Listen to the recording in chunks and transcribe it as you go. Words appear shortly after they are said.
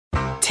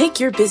Take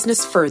your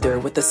business further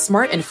with the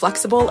smart and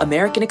flexible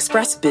American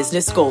Express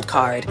Business Gold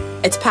Card.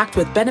 It's packed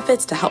with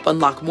benefits to help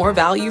unlock more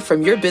value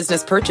from your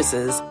business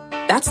purchases.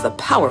 That's the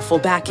powerful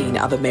backing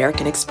of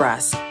American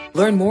Express.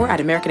 Learn more at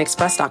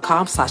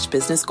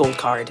americanexpress.com/business gold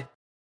card.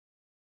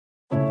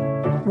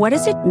 What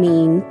does it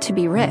mean to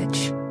be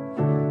rich?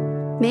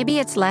 Maybe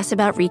it's less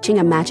about reaching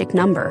a magic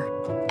number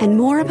and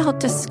more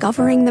about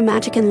discovering the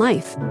magic in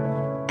life.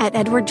 At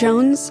Edward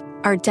Jones,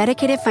 our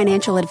dedicated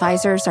financial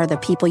advisors are the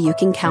people you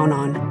can count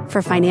on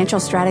for financial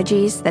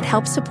strategies that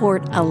help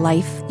support a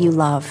life you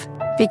love.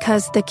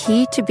 Because the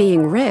key to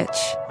being rich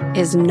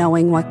is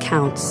knowing what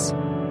counts.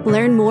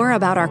 Learn more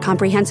about our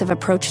comprehensive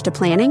approach to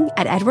planning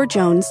at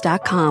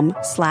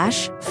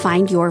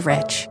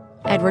edwardjones.com/findyourrich.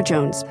 Edward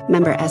Jones,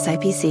 member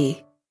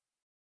SIPC.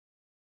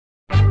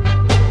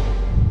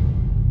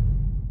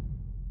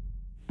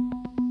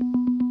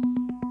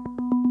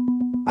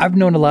 I've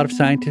known a lot of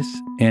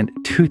scientists, and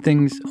two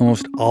things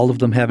almost all of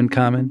them have in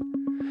common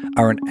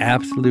are an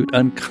absolute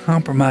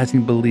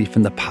uncompromising belief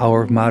in the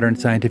power of modern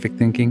scientific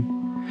thinking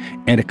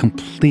and a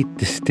complete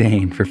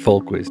disdain for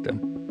folk wisdom.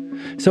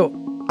 So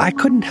I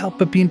couldn't help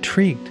but be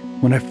intrigued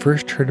when I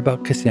first heard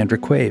about Cassandra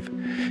Quave.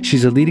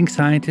 She's a leading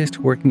scientist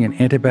working in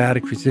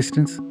antibiotic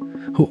resistance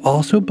who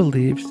also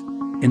believes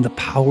in the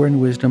power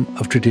and wisdom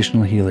of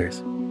traditional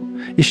healers.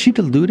 Is she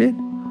deluded?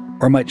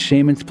 Or might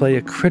shamans play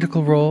a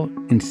critical role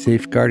in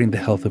safeguarding the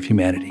health of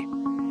humanity?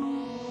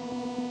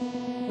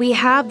 We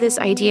have this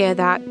idea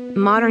that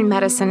modern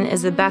medicine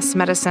is the best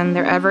medicine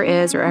there ever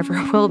is or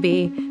ever will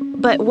be.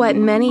 But what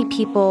many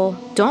people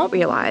don't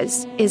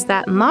realize is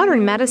that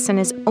modern medicine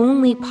is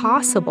only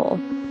possible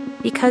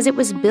because it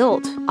was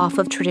built off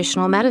of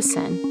traditional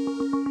medicine.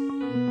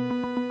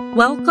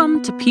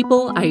 Welcome to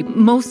People I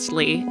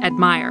Mostly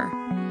Admire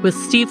with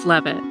Steve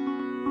Levitt.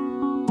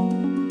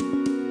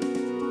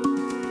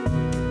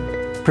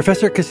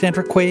 Professor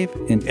Cassandra Quave,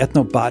 an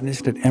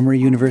ethnobotanist at Emory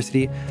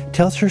University,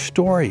 tells her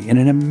story in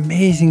an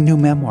amazing new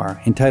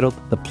memoir entitled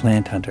The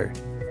Plant Hunter.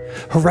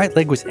 Her right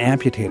leg was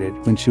amputated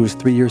when she was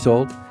 3 years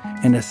old,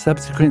 and a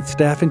subsequent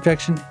staph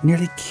infection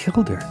nearly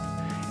killed her.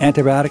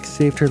 Antibiotics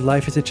saved her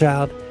life as a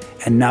child,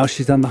 and now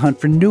she's on the hunt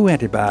for new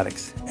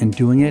antibiotics and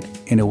doing it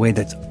in a way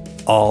that's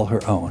all her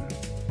own.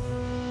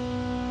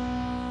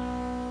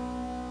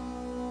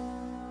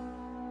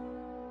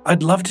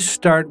 I'd love to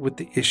start with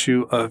the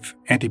issue of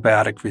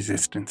antibiotic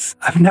resistance.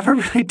 I've never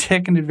really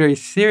taken it very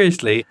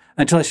seriously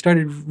until I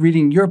started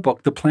reading your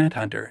book, The Plant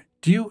Hunter.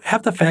 Do you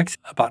have the facts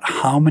about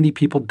how many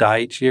people die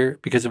each year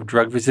because of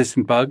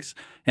drug-resistant bugs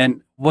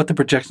and what the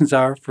projections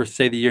are for,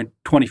 say, the year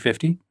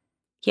 2050?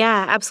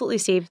 Yeah, absolutely,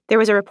 Steve. There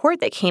was a report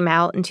that came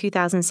out in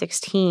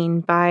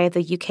 2016 by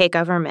the UK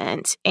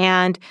government,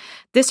 and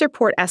this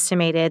report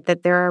estimated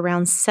that there are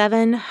around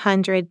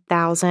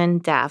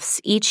 700,000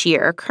 deaths each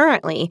year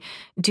currently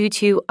due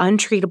to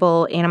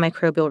untreatable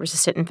antimicrobial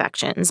resistant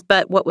infections.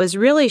 But what was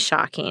really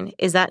shocking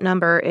is that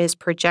number is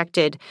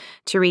projected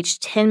to reach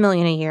 10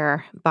 million a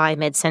year by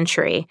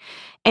mid-century.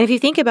 And if you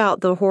think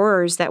about the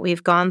horrors that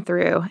we've gone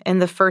through in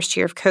the first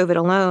year of COVID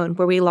alone,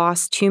 where we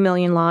lost 2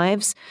 million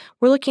lives,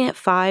 we're looking at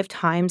 5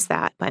 times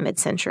that by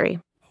mid-century.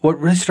 What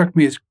really struck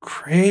me as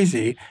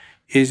crazy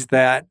is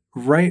that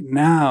right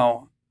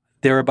now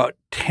there are about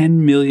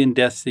 10 million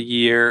deaths a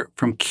year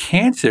from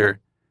cancer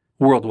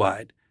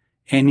worldwide.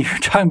 And you're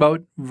talking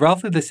about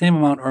roughly the same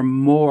amount or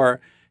more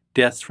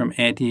deaths from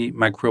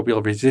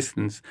antimicrobial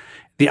resistance.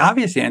 The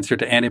obvious answer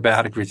to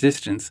antibiotic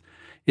resistance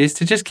is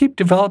to just keep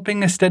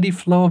developing a steady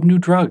flow of new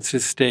drugs to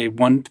stay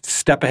one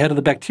step ahead of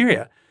the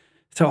bacteria.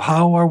 So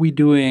how are we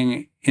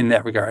doing in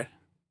that regard?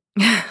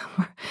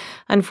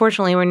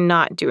 Unfortunately, we're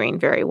not doing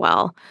very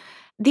well.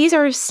 These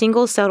are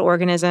single-celled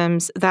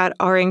organisms that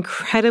are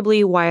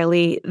incredibly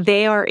wily.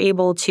 They are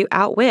able to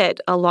outwit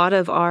a lot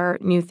of our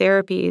new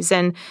therapies.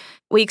 And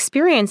we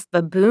experienced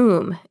the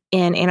boom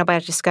in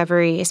antibiotic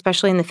discovery,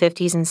 especially in the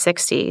 50s and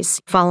 60s,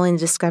 following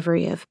the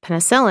discovery of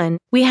penicillin.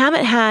 We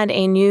haven't had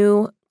a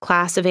new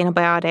class of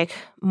antibiotic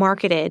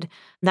marketed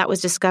that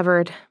was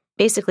discovered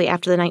basically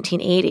after the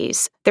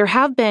 1980s. There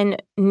have been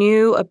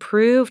new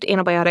approved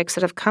antibiotics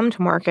that have come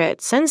to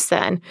market since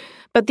then,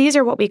 but these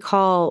are what we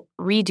call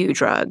redo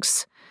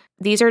drugs.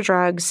 These are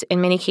drugs, in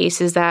many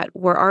cases, that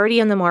were already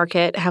on the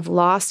market, have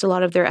lost a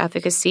lot of their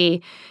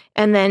efficacy,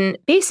 and then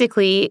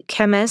basically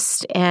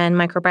chemists and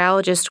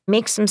microbiologists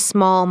make some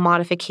small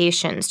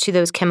modifications to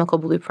those chemical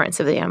blueprints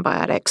of the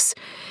antibiotics.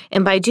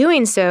 And by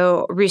doing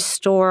so,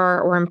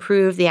 restore or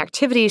improve the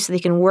activity so they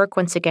can work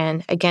once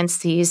again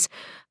against these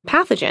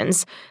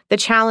pathogens. The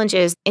challenge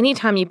is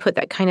anytime you put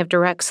that kind of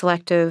direct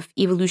selective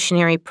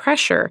evolutionary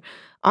pressure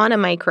on a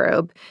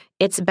microbe,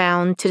 it's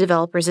bound to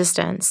develop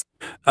resistance.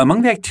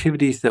 Among the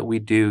activities that we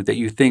do that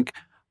you think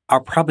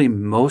are probably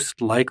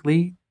most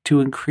likely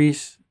to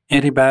increase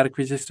antibiotic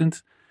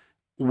resistance,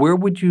 where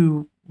would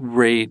you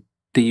rate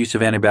the use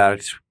of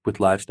antibiotics with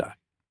livestock?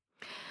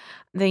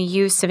 The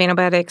use of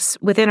antibiotics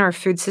within our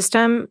food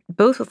system,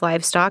 both with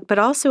livestock, but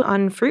also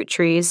on fruit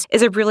trees,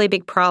 is a really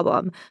big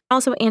problem.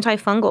 Also,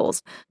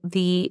 antifungals.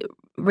 The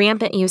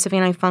rampant use of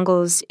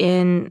antifungals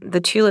in the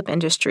tulip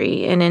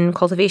industry and in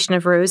cultivation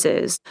of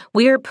roses.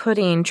 We are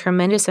putting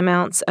tremendous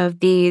amounts of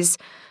these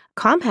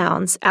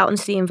compounds out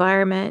into the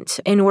environment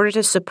in order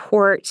to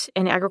support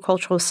an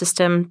agricultural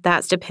system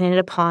that's dependent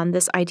upon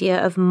this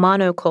idea of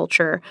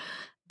monoculture,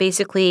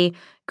 basically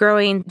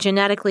growing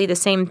genetically the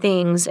same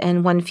things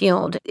in one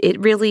field. It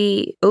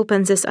really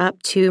opens us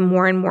up to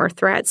more and more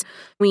threats.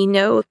 We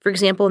know, for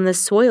example, in the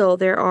soil,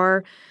 there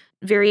are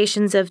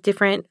variations of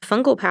different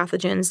fungal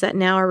pathogens that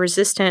now are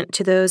resistant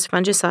to those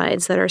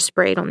fungicides that are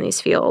sprayed on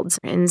these fields.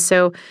 And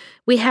so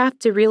we have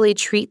to really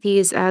treat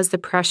these as the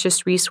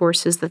precious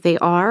resources that they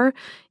are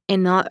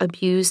and not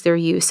abuse their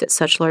use at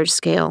such large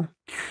scale.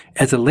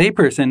 As a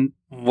layperson,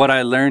 what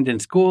I learned in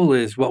school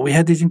is, we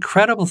had these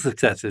incredible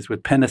successes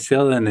with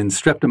penicillin and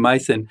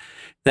streptomycin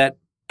that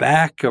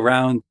back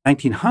around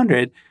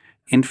 1900,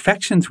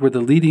 infections were the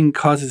leading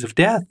causes of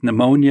death,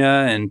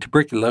 pneumonia and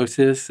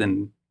tuberculosis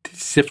and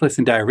syphilis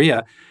and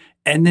diarrhea.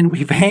 And then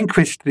we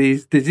vanquished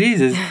these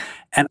diseases.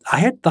 And I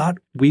had thought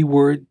we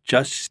were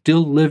just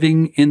still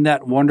living in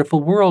that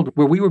wonderful world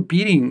where we were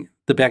beating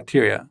the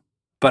bacteria.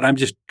 But I'm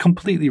just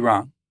completely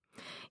wrong.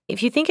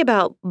 If you think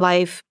about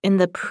life in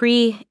the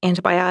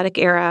pre-antibiotic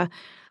era,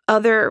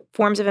 other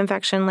forms of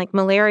infection like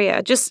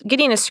malaria, just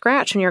getting a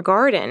scratch in your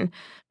garden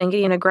and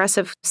getting an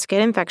aggressive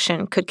skin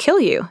infection could kill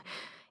you.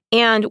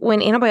 And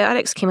when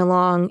antibiotics came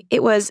along,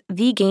 it was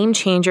the game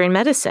changer in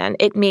medicine.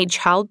 It made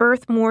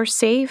childbirth more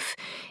safe.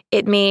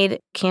 It made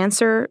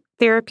cancer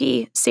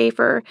therapy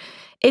safer.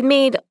 It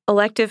made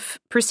elective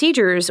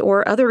procedures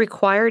or other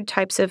required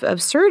types of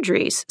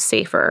surgeries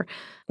safer.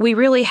 We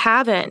really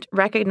haven't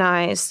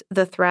recognized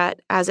the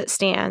threat as it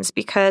stands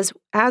because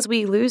as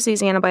we lose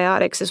these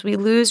antibiotics, as we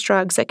lose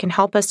drugs that can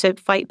help us to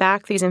fight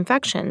back these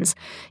infections,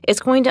 it's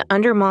going to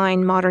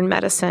undermine modern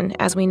medicine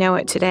as we know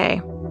it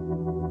today.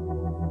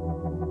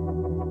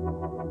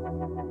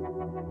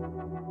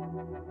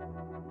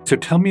 So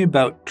tell me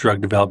about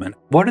drug development.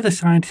 What are the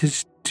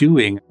scientists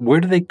doing? Where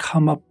do they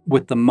come up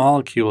with the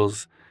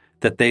molecules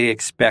that they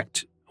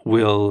expect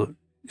will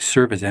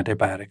serve as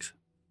antibiotics?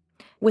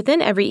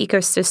 Within every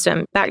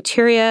ecosystem,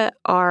 bacteria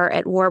are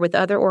at war with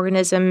other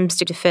organisms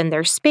to defend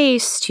their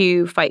space,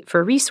 to fight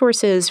for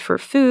resources, for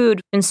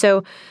food. And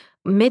so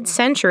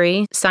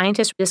mid-century,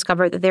 scientists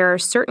discovered that there are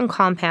certain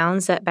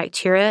compounds that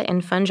bacteria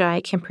and fungi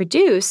can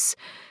produce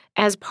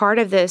as part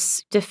of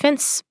this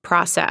defense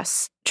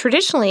process.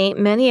 Traditionally,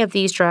 many of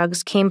these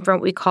drugs came from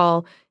what we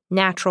call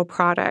natural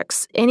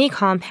products, any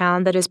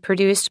compound that is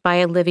produced by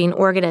a living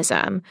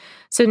organism.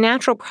 So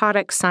natural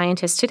product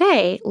scientists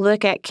today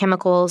look at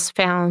chemicals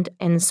found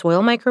in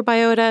soil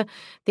microbiota.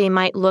 They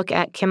might look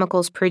at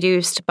chemicals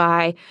produced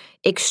by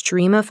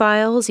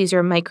extremophiles. These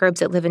are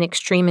microbes that live in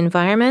extreme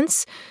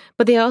environments.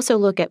 But they also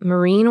look at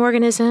marine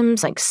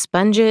organisms like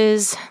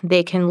sponges.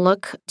 They can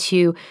look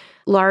to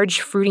large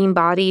fruiting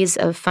bodies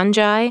of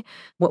fungi,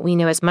 what we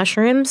know as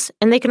mushrooms,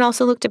 and they can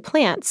also look to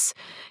plants.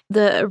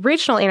 The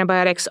original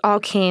antibiotics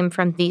all came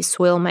from these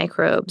soil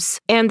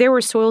microbes, and there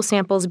were soil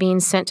samples being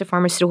sent to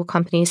pharmaceutical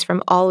companies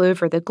from all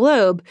over the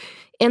globe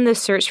in the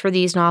search for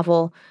these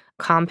novel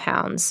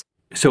compounds.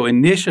 So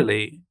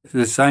initially,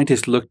 the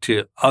scientists looked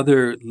to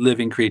other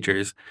living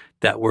creatures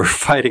that were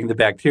fighting the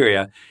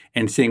bacteria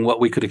and seeing what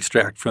we could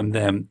extract from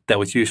them that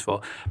was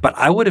useful. But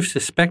I would have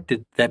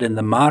suspected that in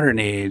the modern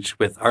age,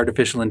 with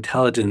artificial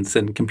intelligence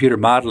and computer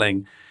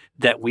modeling,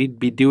 that we'd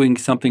be doing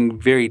something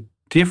very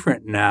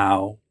different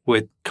now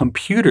with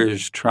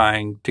computers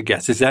trying to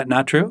guess. Is that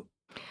not true?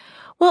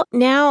 Well,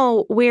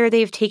 now where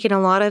they've taken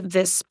a lot of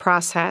this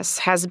process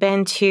has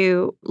been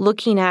to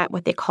looking at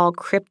what they call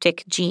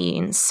cryptic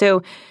genes.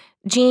 So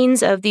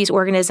genes of these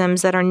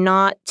organisms that are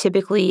not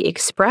typically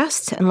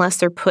expressed unless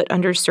they're put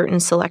under certain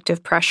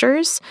selective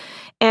pressures,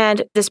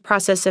 and this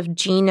process of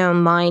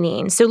genome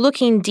mining. So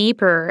looking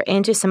deeper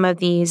into some of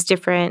these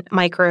different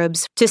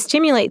microbes to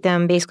stimulate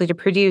them basically to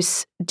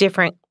produce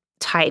different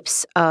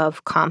types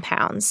of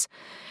compounds.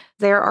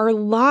 There are a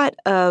lot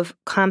of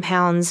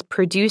compounds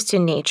produced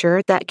in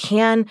nature that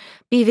can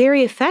be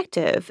very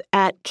effective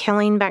at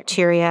killing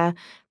bacteria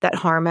that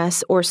harm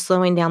us or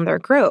slowing down their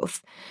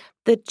growth.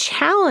 The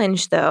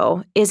challenge,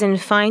 though, is in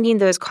finding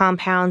those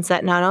compounds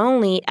that not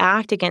only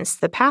act against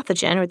the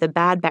pathogen or the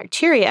bad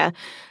bacteria,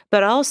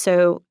 but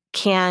also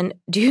can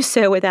do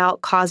so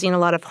without causing a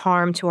lot of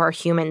harm to our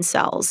human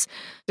cells.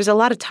 There's a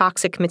lot of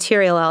toxic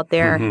material out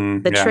there.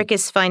 The trick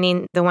is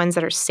finding the ones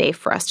that are safe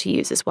for us to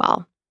use as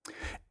well.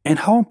 And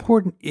how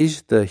important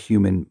is the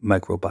human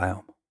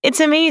microbiome? It's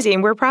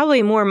amazing. We're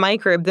probably more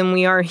microbe than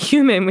we are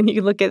human when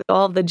you look at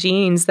all the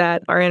genes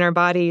that are in our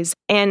bodies.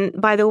 And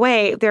by the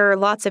way, there are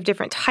lots of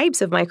different types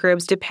of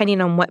microbes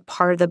depending on what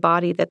part of the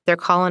body that they're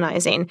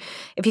colonizing.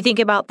 If you think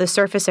about the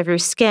surface of your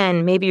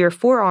skin, maybe your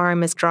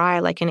forearm is dry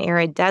like an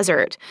arid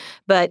desert,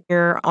 but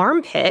your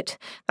armpit,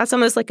 that's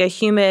almost like a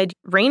humid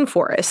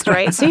rainforest,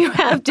 right? So you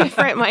have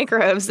different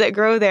microbes that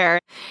grow there.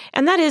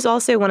 And that is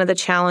also one of the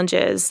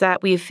challenges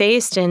that we've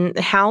faced in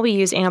how we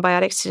use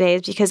antibiotics today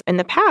is because in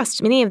the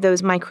past, many of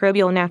those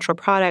microbial natural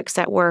products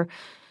that were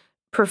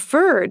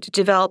preferred to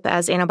develop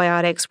as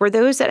antibiotics were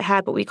those that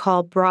had what we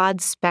call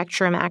broad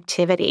spectrum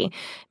activity,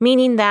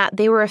 meaning that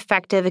they were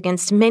effective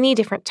against many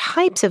different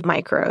types of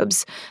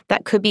microbes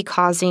that could be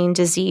causing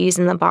disease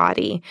in the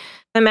body.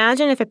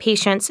 Imagine if a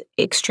patient's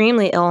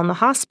extremely ill in the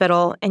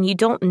hospital and you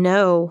don't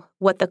know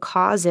what the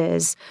cause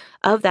is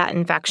of that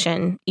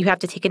infection. You have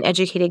to take an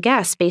educated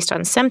guess based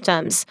on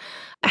symptoms.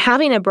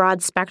 Having a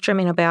broad spectrum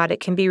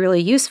antibiotic can be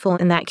really useful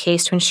in that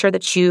case to ensure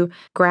that you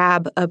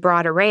grab a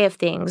broad array of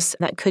things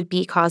that could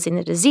be causing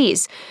the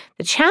disease.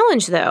 The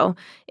challenge, though,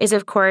 is,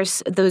 of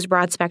course, those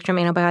broad spectrum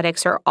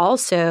antibiotics are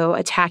also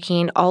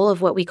attacking all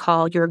of what we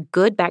call your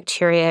good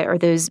bacteria, or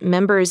those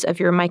members of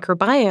your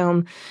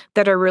microbiome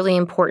that are really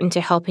important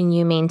to helping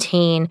you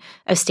maintain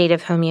a state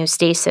of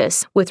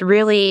homeostasis. With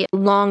really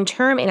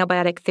long-term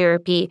antibiotic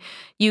therapy,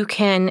 you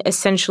can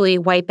essentially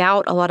wipe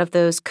out a lot of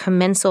those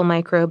commensal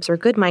microbes or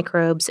good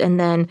microbes and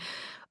then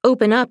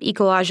open up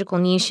ecological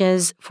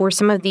niches for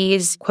some of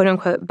these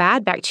quote-unquote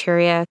bad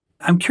bacteria.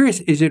 I'm curious,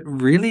 is it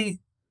really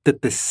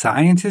that the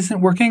science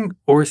isn't working,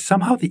 or is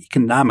somehow the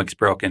economics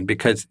broken?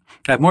 Because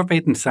I have more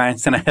faith in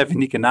science than I have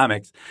in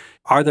economics.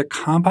 Are there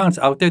compounds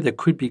out there that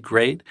could be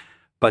great,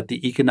 but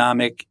the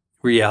economic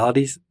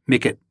realities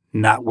make it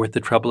not worth the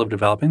trouble of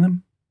developing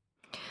them?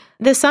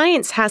 The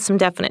science has some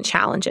definite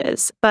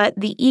challenges, but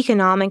the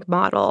economic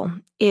model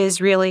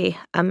is really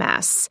a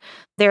mess.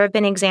 There have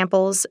been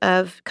examples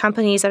of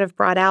companies that have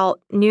brought out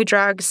new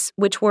drugs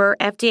which were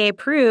FDA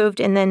approved,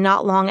 and then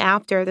not long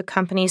after, the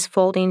companies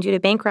folding due to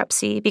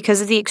bankruptcy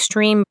because of the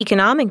extreme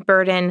economic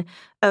burden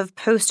of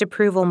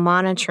post-approval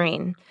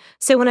monitoring.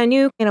 So when a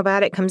new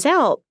antibiotic comes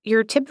out,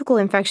 your typical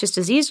infectious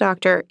disease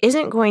doctor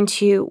isn't going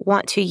to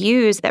want to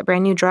use that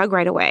brand new drug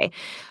right away,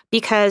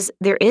 because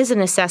there is a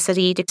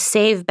necessity to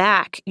save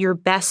back your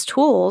best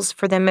tools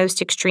for the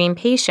most extreme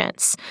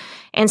patients.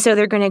 And so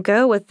they're going to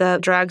go with the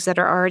drugs that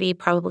are already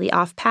probably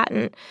off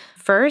patent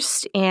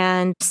first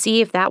and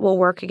see if that will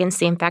work against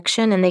the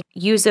infection, and they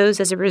use those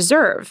as a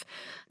reserve.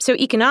 So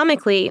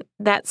economically,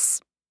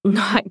 that's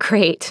not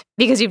great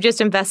because you've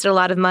just invested a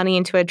lot of money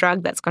into a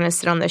drug that's going to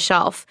sit on the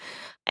shelf.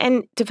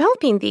 And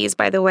developing these,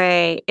 by the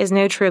way, is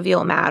no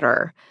trivial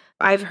matter.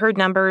 I've heard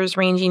numbers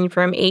ranging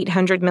from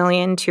 $800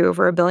 million to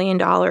over $1 billion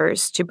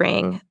to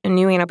bring a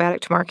new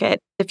antibiotic to market.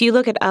 If you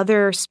look at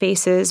other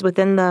spaces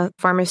within the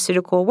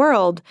pharmaceutical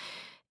world,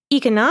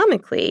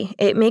 economically,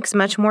 it makes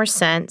much more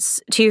sense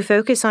to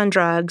focus on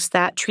drugs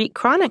that treat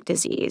chronic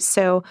disease.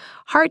 So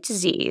heart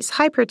disease,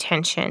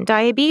 hypertension,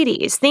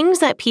 diabetes, things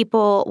that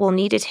people will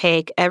need to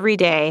take every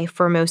day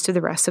for most of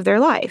the rest of their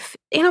life.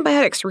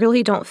 Antibiotics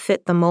really don't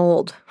fit the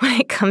mold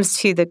when it comes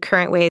to the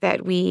current way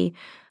that we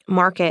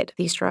market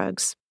these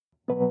drugs.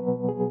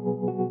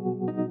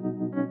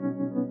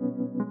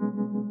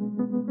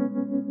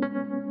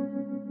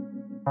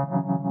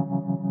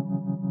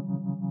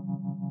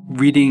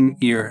 Reading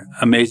your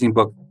amazing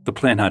book, The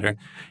Plant Hunter,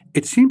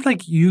 it seems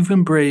like you've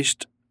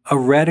embraced a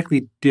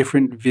radically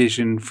different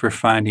vision for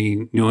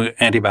finding new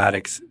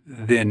antibiotics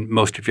than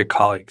most of your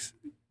colleagues.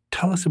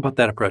 Tell us about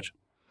that approach.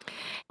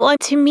 Well,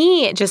 to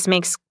me, it just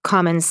makes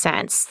common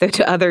sense, though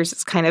to others,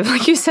 it's kind of,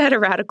 like you said, a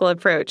radical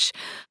approach.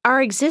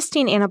 Our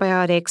existing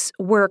antibiotics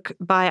work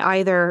by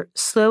either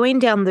slowing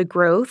down the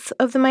growth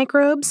of the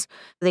microbes,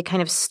 they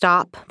kind of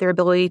stop their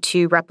ability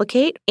to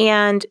replicate,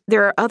 and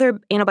there are other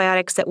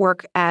antibiotics that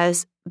work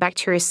as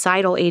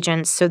bactericidal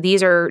agents, so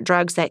these are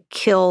drugs that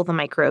kill the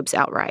microbes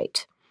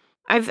outright.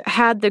 I've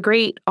had the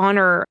great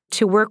honor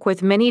to work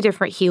with many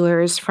different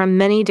healers from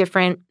many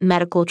different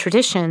medical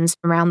traditions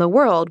around the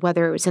world,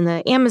 whether it was in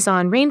the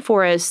Amazon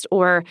rainforest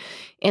or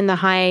in the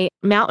high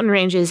mountain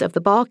ranges of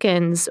the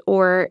Balkans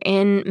or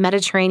in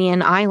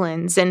Mediterranean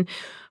islands. And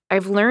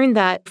I've learned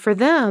that for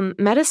them,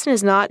 medicine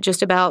is not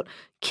just about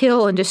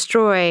kill and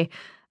destroy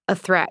a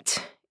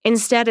threat.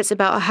 Instead, it's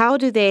about how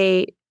do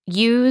they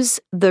use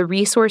the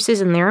resources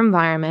in their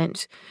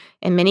environment,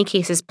 in many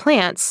cases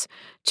plants,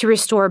 to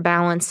restore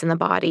balance in the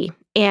body.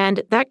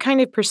 And that kind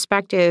of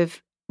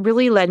perspective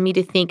really led me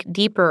to think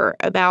deeper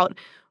about,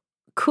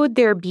 could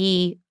there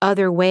be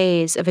other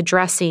ways of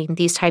addressing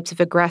these types of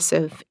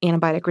aggressive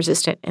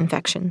antibiotic-resistant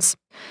infections?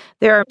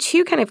 There are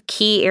two kind of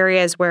key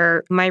areas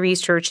where my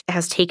research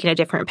has taken a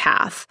different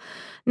path.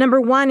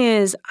 Number one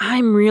is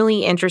I'm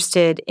really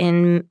interested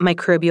in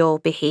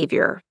microbial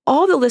behavior.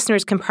 All the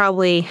listeners can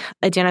probably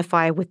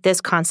identify with this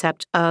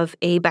concept of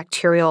a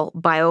bacterial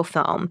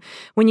biofilm.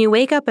 When you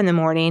wake up in the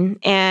morning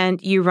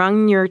and you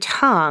run your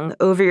tongue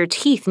over your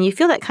teeth and you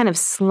feel that kind of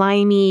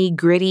slimy,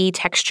 gritty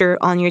texture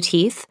on your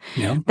teeth,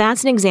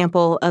 that's an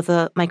example of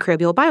a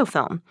microbial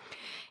biofilm.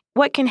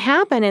 What can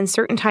happen in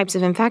certain types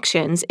of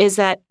infections is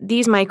that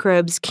these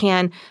microbes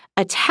can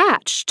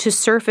attach to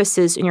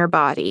surfaces in your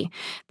body.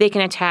 They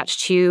can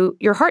attach to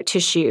your heart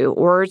tissue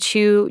or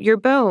to your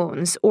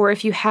bones, or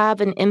if you have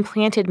an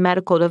implanted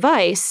medical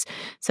device,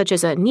 such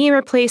as a knee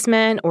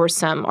replacement or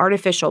some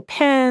artificial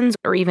pins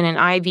or even an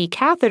IV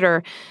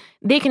catheter,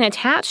 they can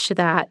attach to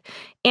that.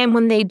 And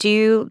when they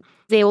do,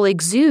 they will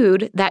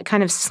exude that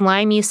kind of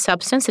slimy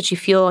substance that you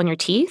feel on your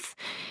teeth.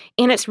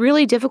 And it's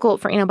really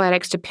difficult for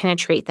antibiotics to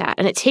penetrate that.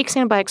 And it takes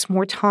antibiotics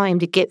more time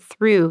to get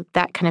through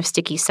that kind of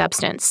sticky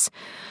substance.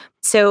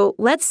 So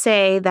let's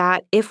say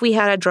that if we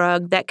had a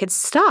drug that could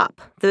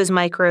stop those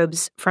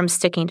microbes from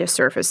sticking to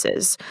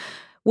surfaces,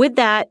 would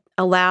that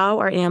allow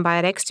our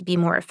antibiotics to be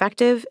more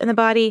effective in the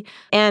body?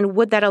 And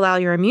would that allow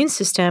your immune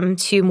system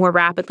to more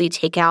rapidly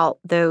take out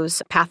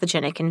those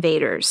pathogenic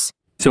invaders?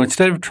 So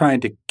instead of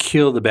trying to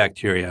kill the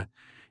bacteria,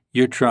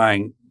 you're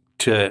trying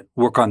to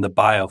work on the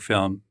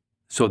biofilm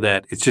so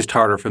that it's just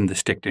harder for them to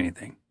stick to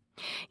anything.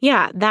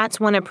 Yeah, that's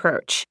one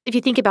approach. If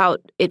you think about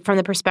it from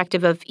the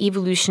perspective of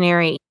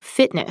evolutionary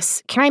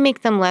fitness, can I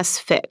make them less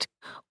fit?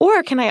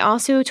 Or can I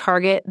also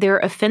target their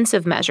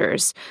offensive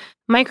measures?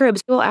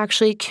 Microbes will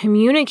actually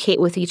communicate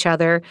with each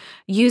other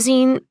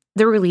using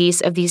the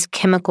release of these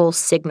chemical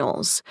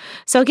signals.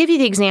 So I'll give you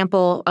the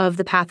example of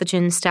the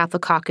pathogen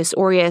Staphylococcus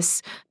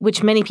aureus,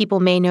 which many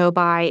people may know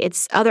by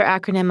its other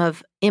acronym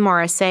of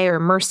MRSA or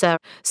MRSA.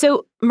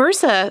 So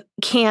MRSA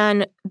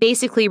can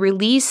basically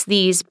release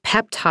these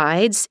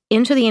peptides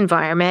into the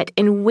environment,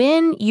 and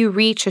when you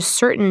reach a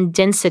certain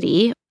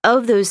density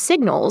of those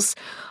signals,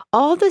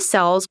 all the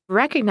cells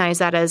recognize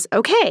that as,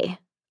 okay,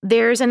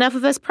 there's enough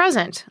of us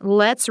present.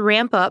 Let's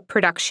ramp up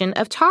production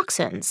of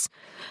toxins.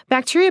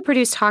 Bacteria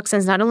produce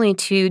toxins not only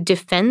to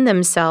defend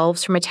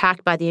themselves from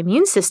attack by the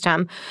immune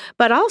system,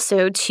 but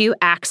also to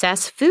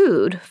access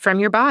food from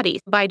your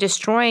body. By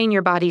destroying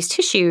your body's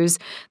tissues,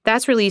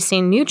 that's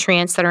releasing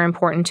nutrients that are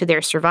important to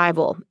their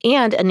survival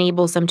and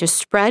enables them to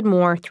spread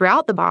more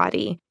throughout the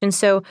body. And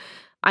so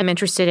I'm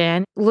interested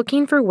in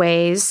looking for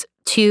ways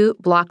to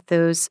block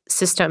those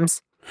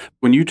systems.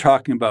 When you're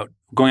talking about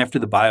going after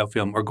the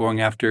biofilm or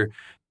going after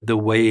the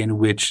way in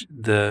which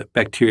the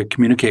bacteria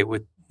communicate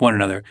with one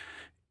another,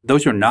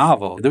 those are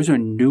novel. Those are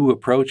new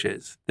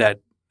approaches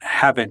that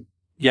haven't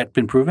yet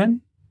been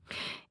proven?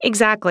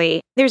 Exactly.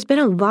 There's been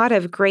a lot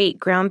of great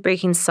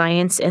groundbreaking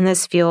science in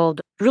this field,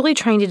 really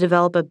trying to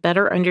develop a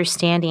better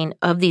understanding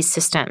of these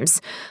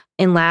systems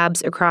in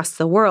labs across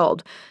the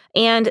world.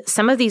 And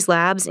some of these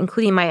labs,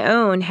 including my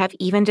own, have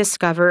even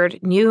discovered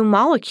new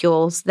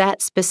molecules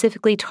that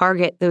specifically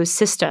target those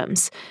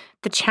systems.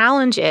 The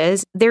challenge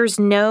is there's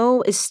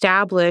no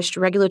established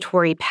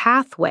regulatory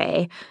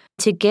pathway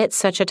to get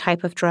such a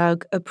type of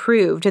drug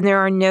approved, and there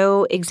are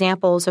no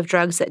examples of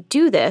drugs that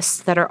do this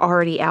that are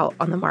already out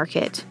on the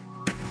market.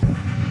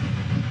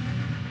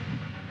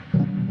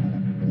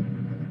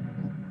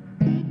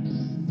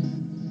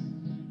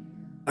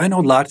 I know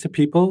lots of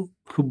people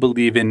who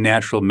believe in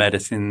natural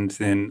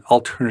medicines and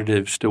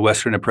alternatives to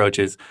Western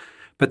approaches,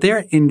 but they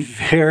are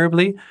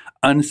invariably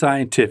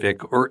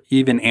unscientific or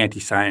even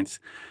anti-science.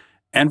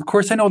 And of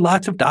course, I know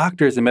lots of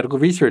doctors and medical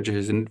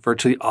researchers, and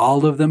virtually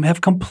all of them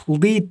have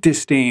complete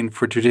disdain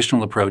for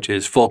traditional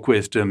approaches, folk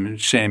wisdom, and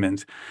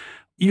shamans.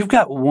 You've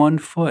got one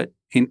foot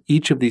in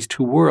each of these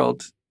two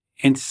worlds,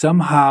 and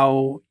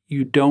somehow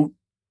you don't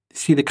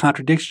see the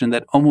contradiction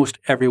that almost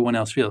everyone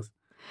else feels.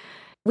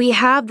 We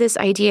have this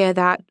idea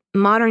that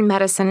modern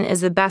medicine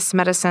is the best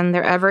medicine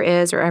there ever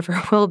is or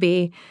ever will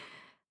be.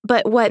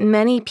 But what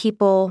many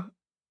people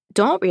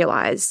don't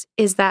realize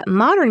is that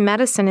modern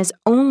medicine is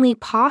only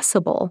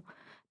possible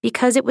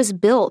because it was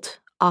built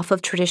off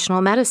of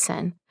traditional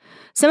medicine.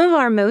 Some of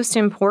our most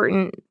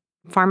important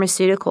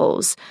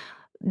pharmaceuticals,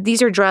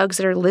 these are drugs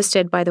that are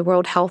listed by the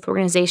World Health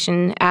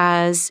Organization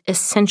as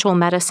essential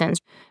medicines.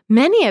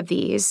 Many of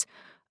these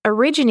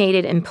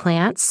originated in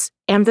plants,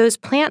 and those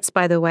plants,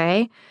 by the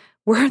way,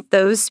 were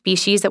those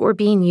species that were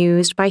being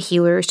used by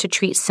healers to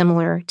treat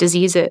similar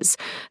diseases.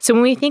 So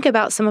when we think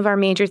about some of our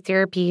major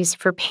therapies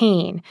for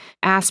pain,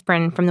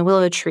 aspirin from the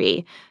willow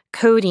tree,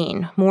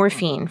 codeine,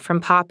 morphine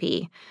from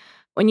poppy.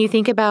 When you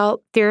think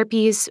about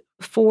therapies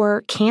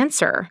for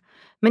cancer,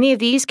 many of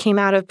these came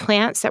out of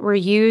plants that were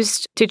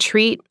used to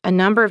treat a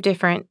number of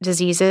different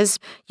diseases.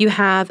 You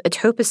have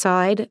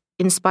etoposide,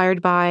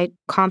 inspired by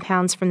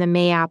compounds from the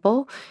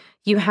mayapple.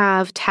 You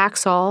have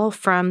Taxol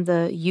from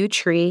the yew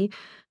tree,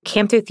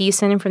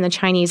 camptothecin from the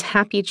Chinese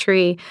happy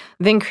tree,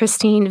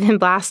 vincristine,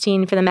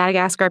 vinblastine from the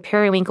Madagascar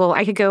periwinkle.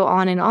 I could go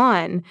on and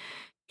on.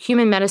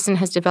 Human medicine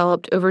has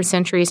developed over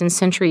centuries and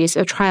centuries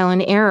of trial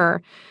and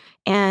error.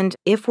 And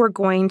if we're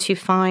going to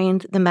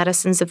find the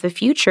medicines of the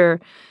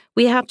future,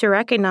 we have to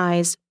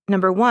recognize,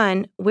 number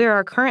one, where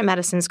our current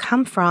medicines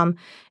come from,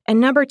 and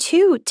number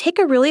two, take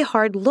a really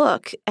hard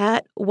look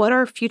at what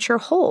our future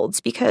holds,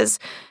 because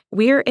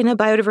we're in a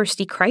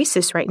biodiversity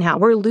crisis right now.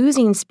 We're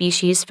losing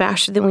species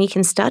faster than we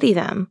can study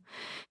them.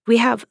 We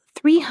have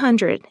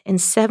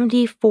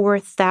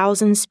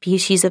 374,000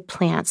 species of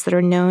plants that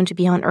are known to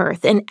be on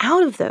Earth, and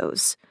out of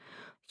those,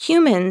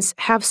 humans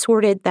have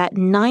sorted that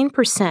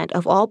 9%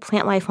 of all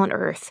plant life on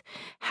Earth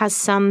has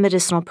some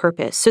medicinal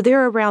purpose. So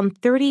there are around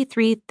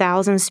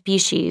 33,000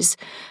 species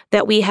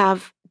that we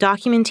have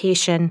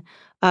documentation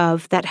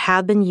of that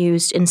have been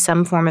used in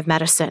some form of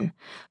medicine.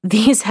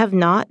 These have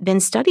not been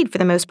studied for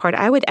the most part.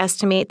 I would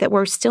estimate that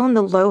we're still in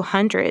the low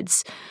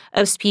hundreds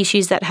of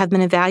species that have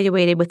been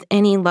evaluated with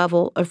any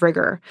level of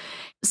rigor.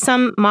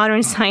 Some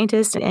modern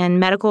scientists and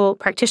medical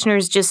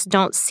practitioners just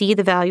don't see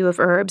the value of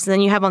herbs. And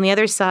then you have on the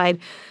other side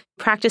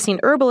practicing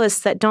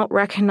herbalists that don't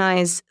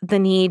recognize the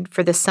need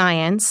for the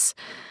science.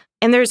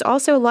 And there's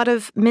also a lot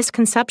of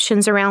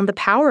misconceptions around the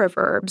power of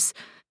herbs.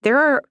 There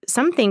are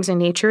some things in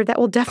nature that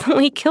will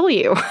definitely kill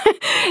you.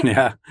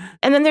 Yeah.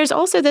 And then there's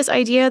also this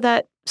idea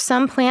that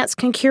some plants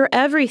can cure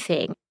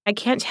everything. I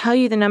can't tell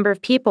you the number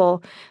of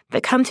people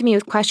that come to me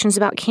with questions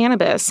about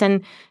cannabis.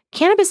 And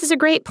cannabis is a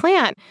great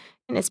plant,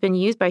 and it's been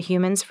used by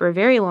humans for a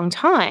very long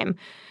time,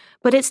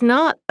 but it's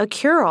not a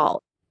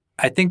cure-all.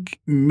 I think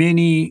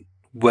many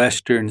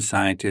Western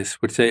scientists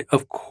would say,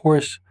 of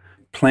course,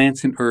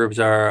 plants and herbs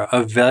are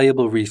a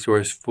valuable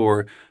resource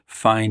for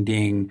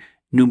finding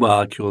new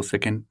molecules that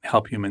can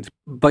help humans.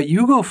 But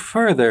you go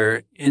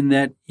further in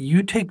that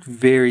you take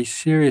very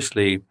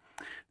seriously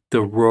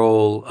the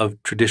role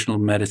of traditional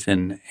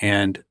medicine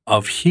and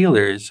of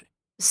healers.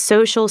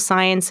 Social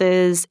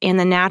sciences and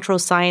the natural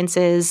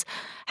sciences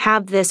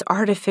have this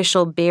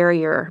artificial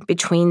barrier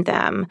between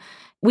them.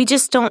 We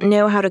just don't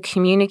know how to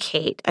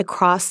communicate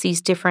across these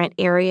different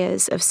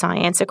areas of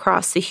science,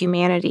 across the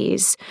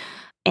humanities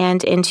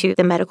and into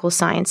the medical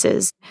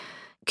sciences.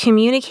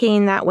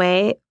 Communicating that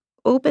way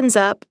opens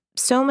up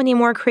so many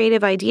more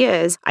creative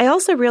ideas. I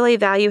also really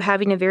value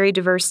having a very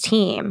diverse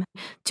team.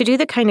 To do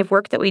the kind of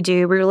work that we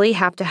do, we really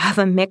have to have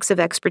a mix of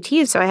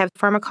expertise. So I have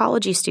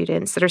pharmacology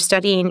students that are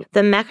studying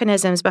the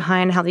mechanisms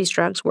behind how these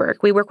drugs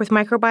work. We work with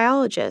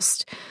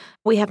microbiologists.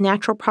 We have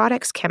natural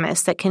products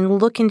chemists that can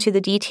look into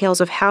the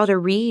details of how to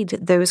read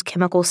those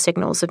chemical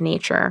signals of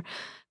nature.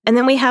 And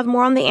then we have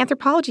more on the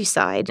anthropology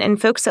side and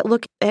folks that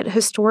look at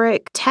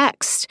historic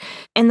text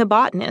and the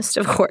botanist,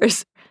 of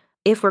course.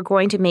 If we're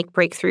going to make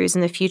breakthroughs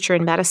in the future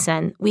in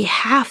medicine, we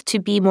have to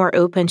be more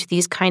open to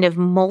these kind of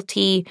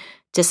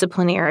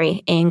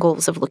multidisciplinary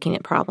angles of looking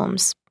at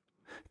problems.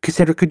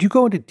 Cassandra, could you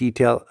go into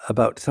detail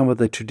about some of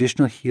the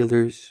traditional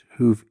healers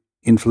who've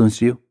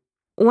influenced you?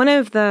 One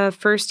of the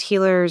first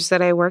healers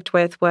that I worked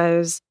with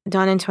was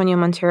Don Antonio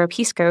Montero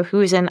Pisco,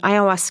 who is an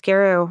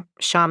ayahuasquero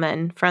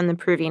shaman from the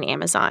Peruvian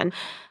Amazon.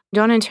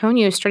 Don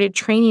Antonio started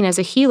training as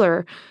a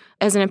healer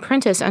as an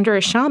apprentice under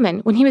a shaman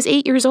when he was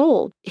 8 years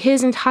old.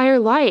 His entire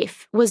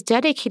life was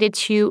dedicated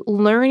to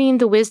learning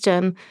the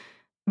wisdom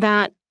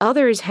that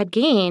others had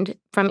gained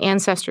from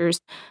ancestors.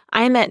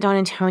 I met Don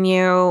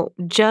Antonio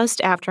just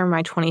after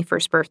my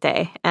 21st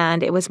birthday,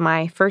 and it was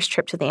my first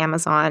trip to the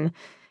Amazon.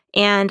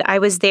 And I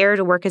was there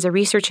to work as a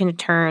research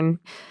intern,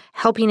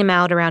 helping him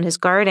out around his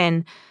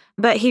garden.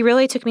 But he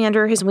really took me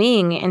under his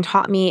wing and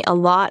taught me a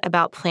lot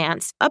about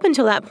plants. Up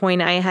until that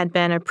point, I had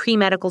been a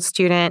pre-medical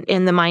student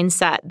in the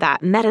mindset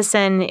that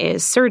medicine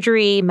is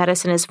surgery,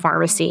 medicine is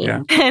pharmacy.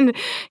 Yeah. And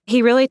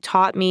he really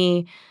taught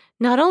me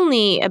not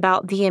only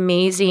about the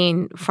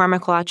amazing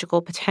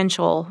pharmacological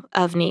potential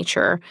of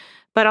nature,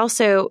 but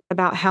also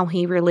about how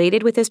he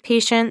related with his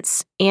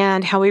patients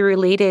and how he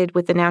related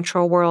with the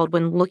natural world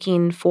when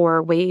looking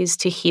for ways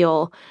to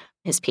heal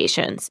his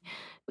patients.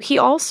 He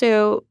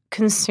also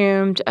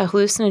consumed a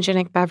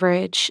hallucinogenic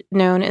beverage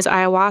known as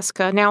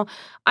ayahuasca. Now,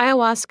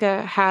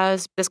 ayahuasca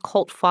has this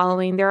cult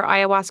following. There are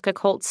ayahuasca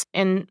cults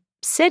in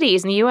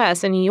cities in the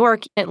U.S., in New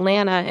York,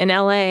 Atlanta, and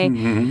L.A.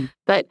 Mm-hmm.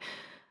 But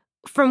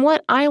from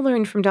what I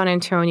learned from Don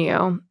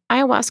Antonio,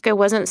 ayahuasca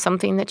wasn't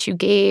something that you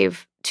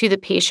gave to the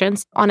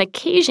patients. On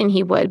occasion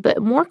he would,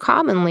 but more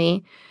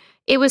commonly,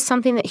 it was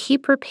something that he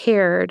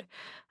prepared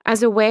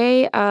as a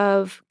way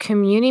of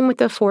communing with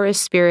the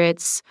forest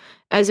spirits,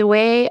 as a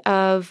way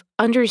of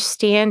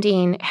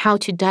understanding how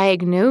to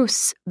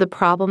diagnose the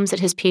problems that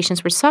his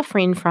patients were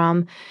suffering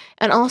from,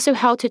 and also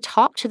how to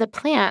talk to the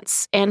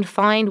plants and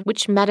find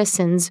which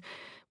medicines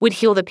would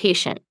heal the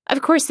patient.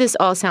 Of course, this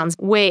all sounds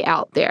way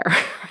out there,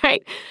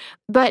 right?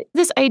 But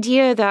this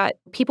idea that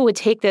people would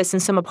take this in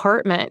some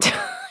apartment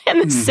in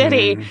the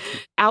city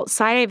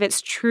outside of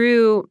its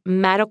true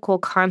medical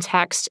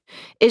context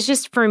is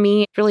just, for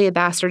me, really a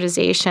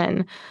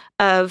bastardization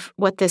of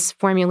what this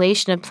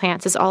formulation of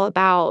plants is all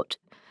about.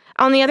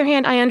 On the other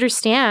hand, I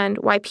understand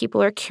why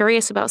people are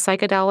curious about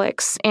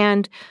psychedelics.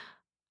 And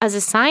as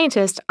a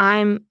scientist,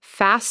 I'm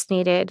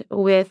fascinated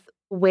with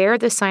where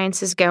the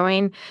science is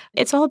going.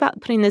 It's all about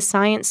putting the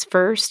science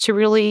first to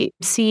really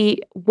see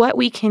what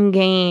we can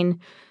gain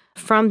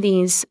from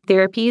these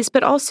therapies,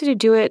 but also to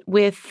do it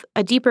with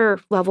a deeper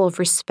level of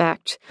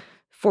respect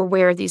for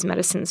where these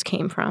medicines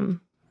came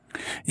from.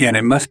 Yeah, and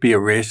it must be a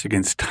race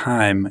against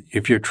time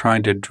if you're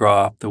trying to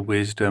draw up the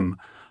wisdom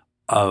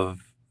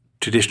of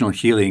traditional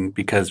healing,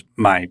 because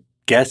my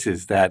guess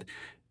is that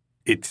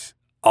it's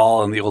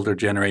all in the older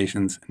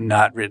generations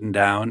not written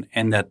down,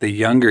 and that the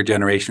younger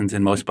generations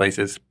in most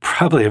places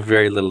probably have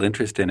very little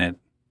interest in it.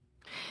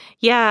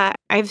 Yeah,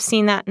 I've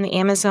seen that in the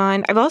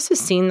Amazon. I've also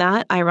seen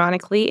that,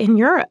 ironically, in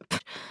Europe.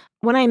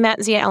 When I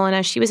met Zia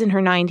Elena, she was in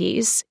her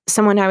 90s,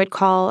 someone I would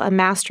call a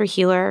master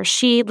healer.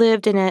 She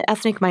lived in an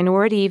ethnic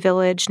minority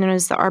village known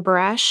as the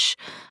Arboresh.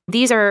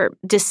 These are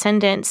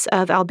descendants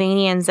of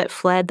Albanians that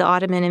fled the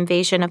Ottoman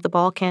invasion of the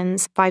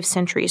Balkans 5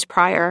 centuries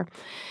prior.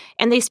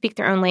 And they speak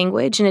their own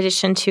language in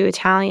addition to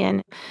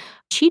Italian.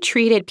 She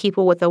treated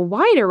people with a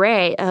wide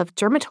array of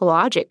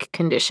dermatologic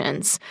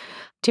conditions,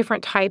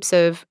 different types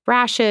of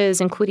rashes,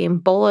 including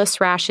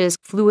bullous rashes,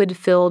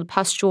 fluid-filled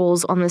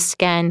pustules on the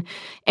skin.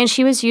 And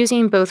she was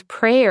using both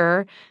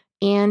prayer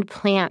and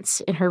plants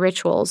in her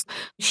rituals.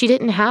 She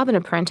didn't have an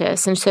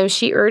apprentice, and so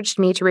she urged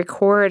me to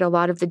record a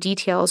lot of the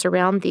details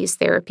around these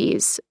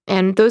therapies.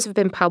 And those have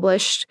been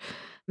published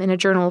in a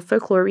journal of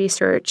folklore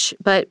research,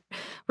 but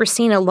we're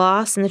seeing a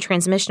loss in the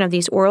transmission of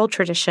these oral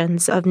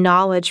traditions of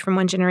knowledge from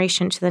one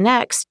generation to the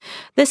next.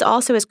 This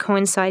also is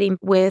coinciding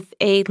with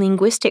a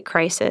linguistic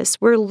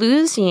crisis. We're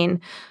losing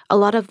a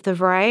lot of the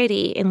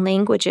variety in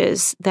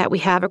languages that we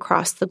have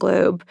across the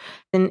globe.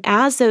 And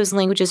as those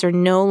languages are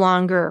no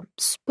longer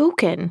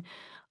spoken,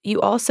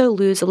 you also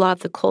lose a lot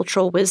of the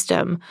cultural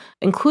wisdom,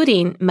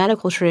 including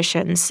medical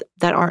traditions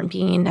that aren't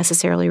being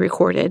necessarily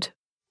recorded.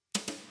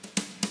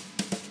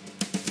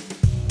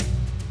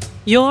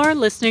 You're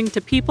listening to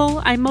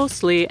People I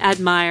Mostly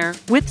Admire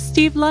with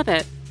Steve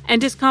Levitt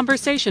and his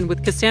conversation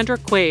with Cassandra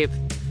Quave.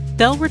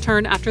 They'll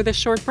return after this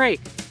short break.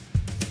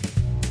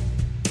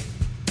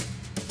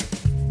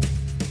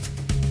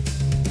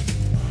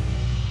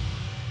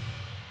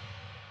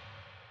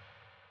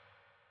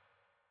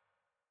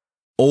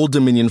 Old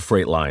Dominion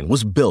Freight Line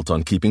was built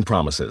on keeping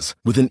promises.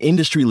 With an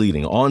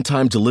industry-leading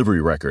on-time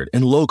delivery record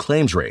and low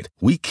claims rate,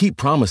 we keep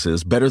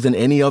promises better than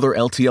any other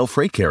LTL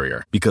freight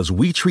carrier because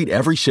we treat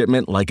every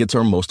shipment like it's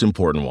our most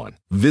important one.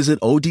 Visit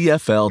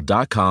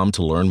odfl.com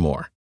to learn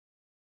more.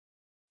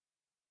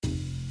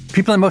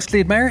 People I Mostly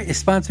Admire is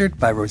sponsored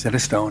by Rosetta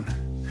Stone.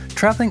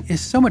 Traveling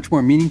is so much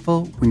more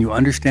meaningful when you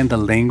understand the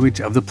language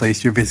of the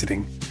place you're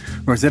visiting.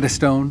 Rosetta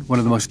Stone, one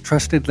of the most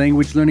trusted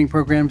language learning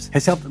programs,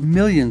 has helped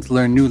millions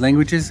learn new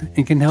languages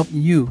and can help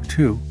you,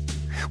 too.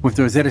 With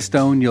Rosetta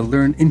Stone, you'll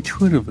learn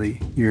intuitively.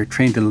 You're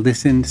trained to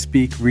listen,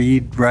 speak,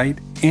 read, write,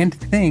 and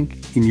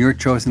think in your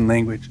chosen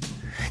language.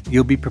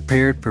 You'll be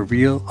prepared for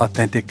real,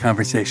 authentic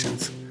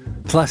conversations.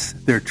 Plus,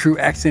 their True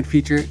Accent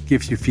feature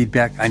gives you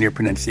feedback on your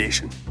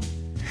pronunciation.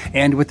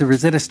 And with the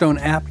Rosetta Stone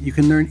app, you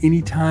can learn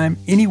anytime,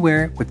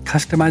 anywhere with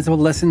customizable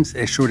lessons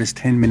as short as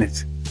 10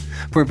 minutes.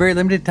 For a very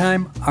limited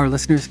time, our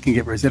listeners can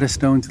get Rosetta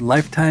Stone's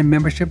lifetime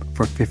membership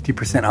for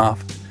 50%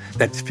 off.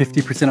 That's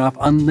 50% off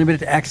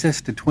unlimited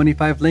access to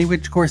 25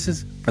 language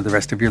courses for the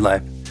rest of your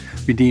life.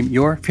 Redeem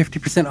your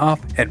 50% off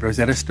at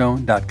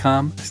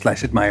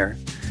rosettastone.com/admire.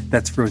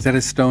 That's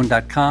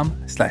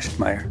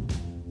rosettastone.com/admire.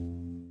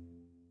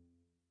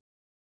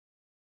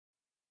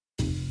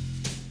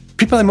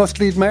 People I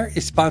Mostly Admire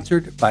is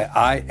sponsored by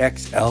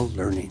IXL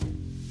Learning.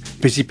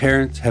 Busy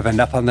parents have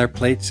enough on their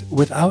plates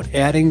without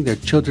adding their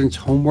children's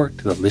homework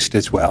to the list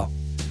as well.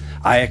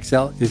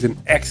 IXL is an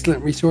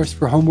excellent resource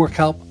for homework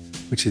help,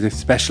 which is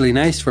especially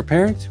nice for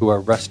parents who are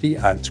rusty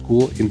on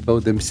school info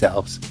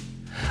themselves.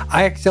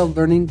 IXL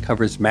Learning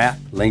covers math,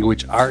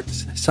 language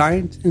arts,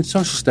 science, and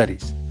social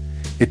studies.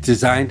 It's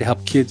designed to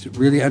help kids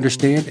really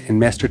understand and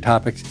master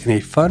topics in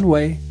a fun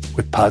way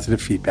with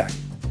positive feedback.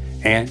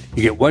 And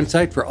you get one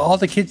site for all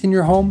the kids in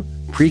your home,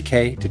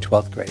 pre-K to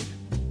 12th grade.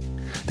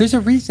 There's a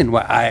reason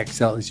why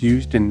IXL is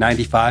used in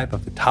 95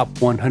 of the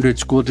top 100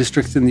 school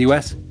districts in the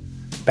U.S.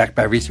 Backed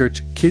by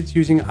research, kids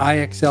using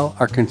IXL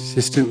are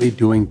consistently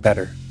doing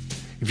better.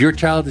 If your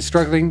child is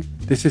struggling,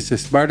 this is the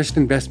smartest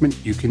investment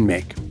you can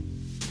make.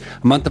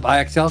 A month of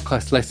IXL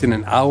costs less than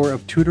an hour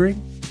of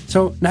tutoring,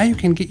 so now you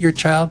can get your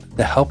child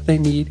the help they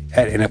need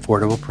at an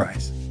affordable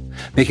price.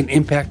 Make an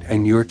impact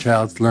on your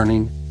child's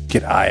learning.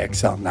 Get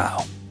IXL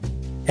now.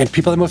 And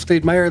People I Mostly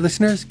Admire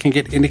listeners can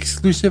get an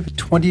exclusive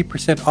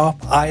 20% off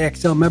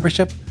IXL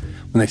membership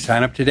when they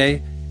sign up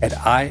today at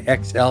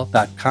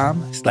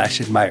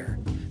IXL.com/admire.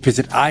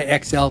 Visit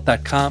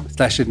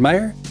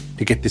IXL.com/admire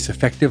to get this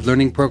effective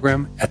learning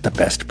program at the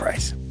best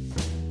price.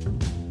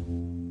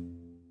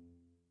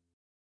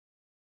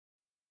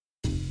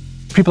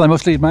 People I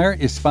Mostly Admire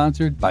is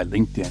sponsored by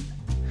LinkedIn.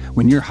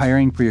 When you're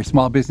hiring for your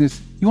small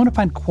business, you want to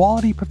find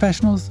quality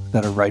professionals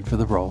that are right for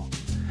the role.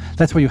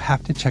 That's why you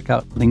have to check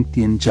out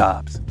LinkedIn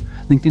Jobs.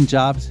 LinkedIn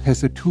Jobs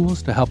has the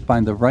tools to help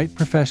find the right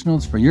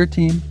professionals for your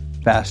team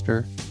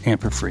faster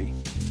and for free.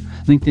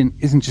 LinkedIn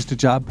isn't just a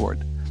job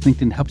board.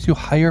 LinkedIn helps you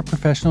hire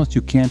professionals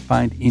you can't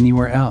find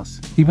anywhere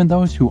else, even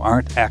those who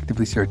aren't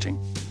actively searching.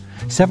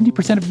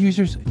 70% of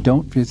users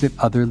don't visit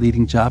other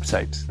leading job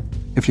sites.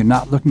 If you're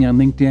not looking on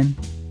LinkedIn,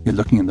 you're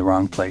looking in the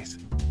wrong place.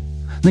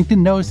 LinkedIn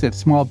knows that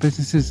small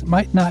businesses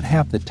might not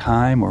have the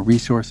time or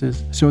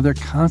resources, so they're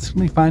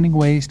constantly finding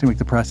ways to make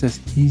the process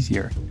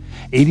easier.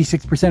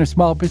 86% of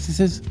small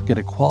businesses get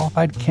a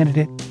qualified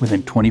candidate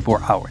within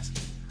 24 hours.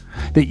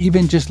 They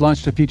even just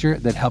launched a feature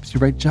that helps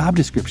you write job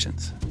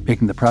descriptions,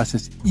 making the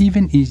process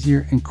even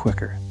easier and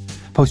quicker.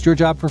 Post your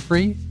job for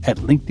free at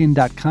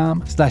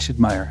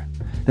linkedin.com/admire.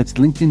 That's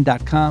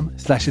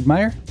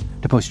linkedin.com/admire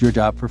to post your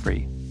job for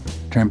free.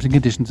 Terms and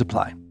conditions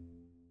apply.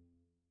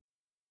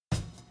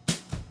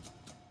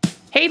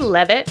 Hey,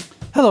 Levitt.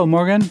 Hello,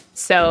 Morgan.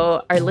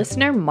 So our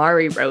listener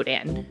Mari wrote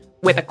in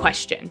with a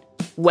question: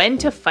 when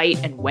to fight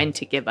and when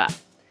to give up?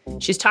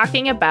 She's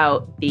talking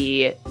about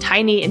the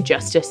tiny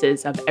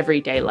injustices of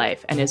everyday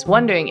life and is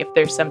wondering if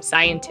there's some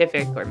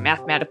scientific or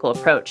mathematical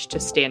approach to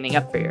standing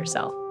up for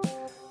yourself.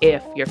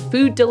 If your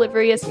food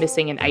delivery is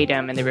missing an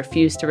item and they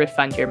refuse to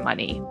refund your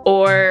money.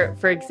 Or,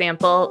 for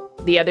example,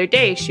 the other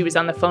day she was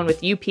on the phone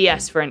with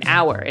UPS for an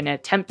hour in an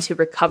attempt to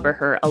recover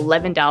her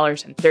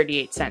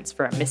 $11.38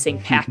 for a missing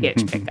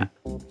package pickup.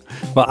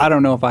 Well, I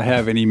don't know if I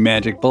have any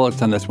magic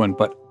bullets on this one,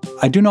 but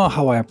I do know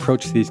how I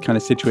approach these kind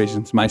of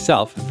situations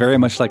myself, very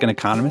much like an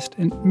economist,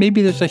 and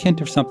maybe there's a hint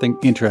of something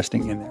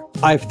interesting in there.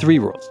 I have 3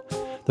 rules.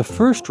 The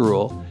first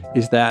rule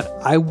is that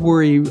I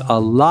worry a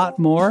lot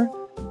more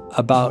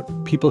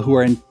about people who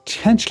are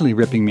intentionally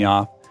ripping me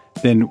off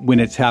than when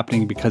it's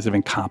happening because of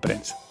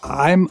incompetence.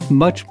 I'm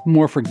much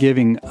more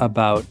forgiving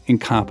about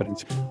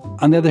incompetence.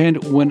 On the other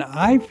hand, when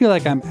I feel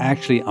like I'm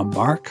actually a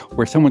mark,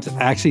 where someone's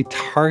actually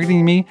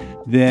targeting me,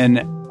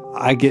 then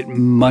I get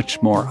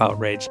much more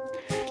outraged.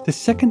 The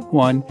second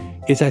one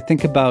is I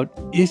think about,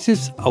 is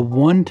this a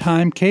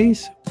one-time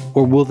case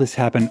or will this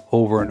happen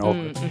over and over?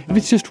 If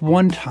it's just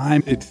one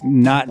time, it's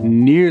not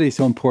nearly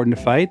so important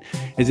to fight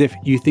as if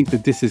you think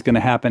that this is going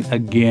to happen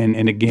again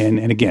and again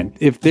and again.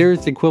 If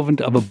there's the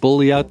equivalent of a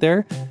bully out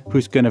there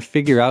who's going to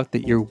figure out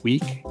that you're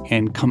weak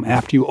and come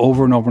after you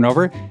over and over and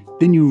over,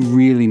 then you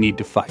really need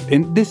to fight.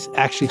 And this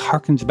actually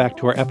harkens back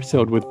to our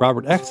episode with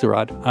Robert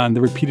Axelrod on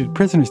the repeated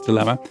prisoner's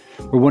dilemma,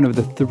 where one of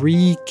the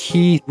 3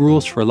 key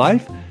rules for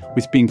life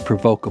was being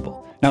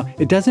provocable. Now,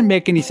 it doesn't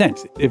make any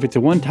sense. If it's a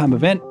one-time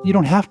event, you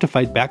don't have to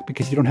fight back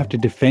because you don't have to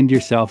defend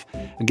yourself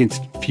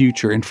against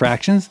future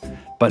infractions.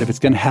 But if it's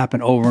going to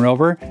happen over and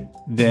over,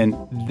 then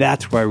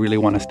that's where I really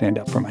want to stand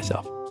up for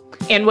myself.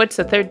 And what's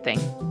the third thing?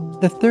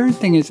 The third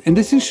thing is, and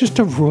this is just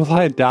a rule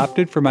I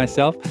adopted for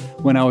myself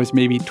when I was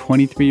maybe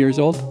 23 years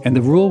old, and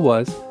the rule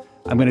was,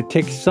 I'm going to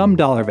take some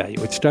dollar value.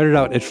 It started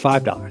out at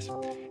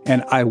 $5,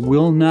 and I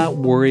will not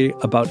worry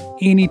about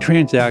any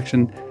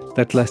transaction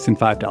that's less than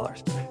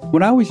 $5.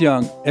 When I was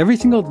young, every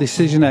single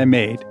decision I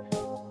made,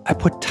 I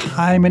put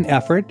time and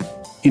effort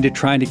into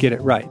trying to get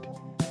it right.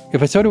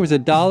 If I saw it was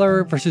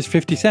 $1 versus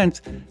 50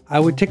 cents,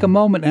 I would take a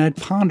moment and I'd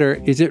ponder,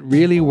 is it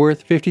really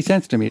worth 50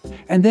 cents to me?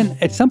 And then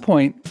at some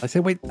point, I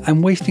said, wait,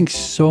 I'm wasting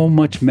so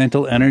much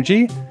mental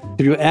energy.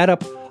 If you add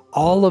up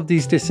all of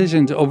these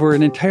decisions over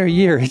an entire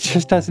year, it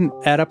just doesn't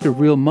add up to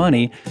real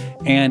money.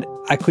 And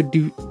I could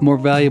do more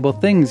valuable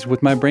things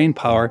with my brain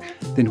power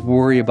than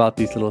worry about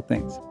these little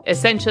things.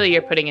 Essentially,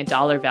 you're putting a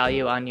dollar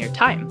value on your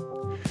time.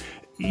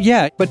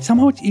 Yeah, but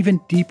somehow it's even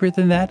deeper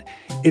than that.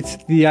 It's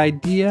the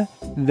idea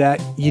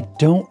that you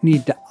don't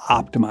need to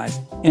optimize.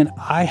 And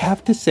I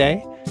have to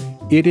say,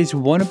 it is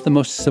one of the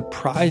most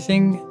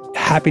surprising,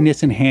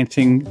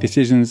 happiness-enhancing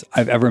decisions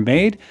I've ever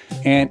made.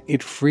 And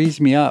it frees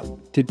me up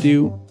to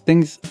do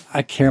things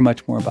I care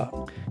much more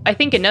about. I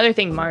think another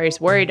thing Mari's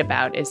worried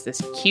about is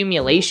this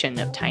accumulation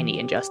of tiny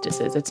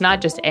injustices. It's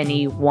not just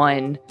any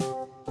one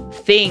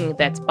thing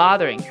that's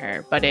bothering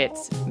her, but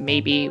it's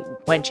maybe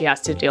when she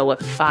has to deal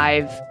with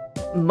 5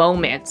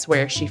 moments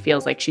where she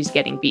feels like she's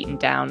getting beaten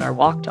down or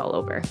walked all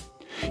over.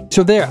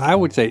 So there, I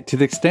would say, to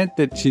the extent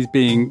that she's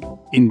being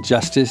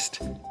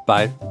injusticed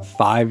by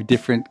 5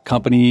 different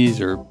companies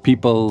or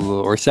people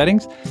or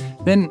settings,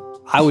 then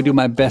I would do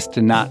my best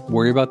to not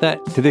worry about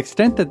that. To the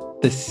extent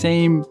that the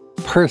same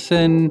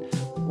person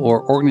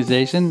or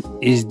organization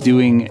is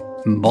doing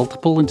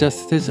multiple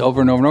injustices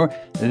over and over and over,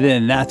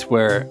 then that's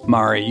where,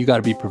 Mari, you got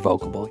to be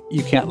provocable.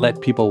 You can't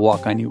let people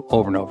walk on you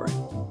over and over.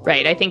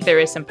 Right. I think there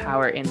is some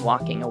power in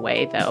walking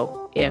away,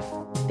 though, if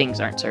things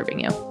aren't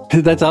serving you.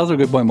 That's also a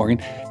good point,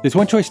 Morgan. There's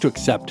one choice to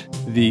accept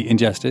the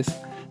injustice.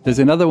 There's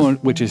another one,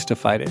 which is to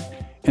fight it.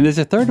 And there's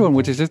a third one,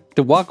 which is just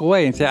to walk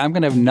away and say, I'm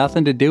going to have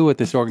nothing to do with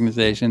this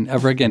organization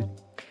ever again.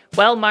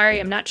 Well, Mari,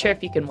 I'm not sure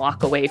if you can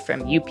walk away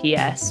from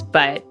UPS,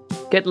 but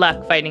good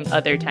luck fighting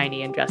other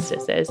tiny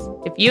injustices.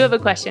 If you have a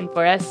question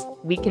for us,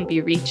 we can be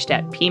reached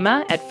at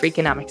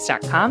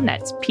pima@freakonomics.com.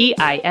 That's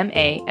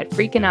PIMA at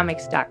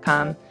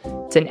freakonomics.com.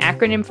 It's an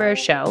acronym for our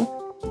show.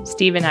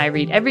 Steve and I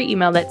read every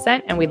email that's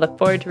sent, and we look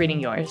forward to reading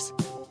yours.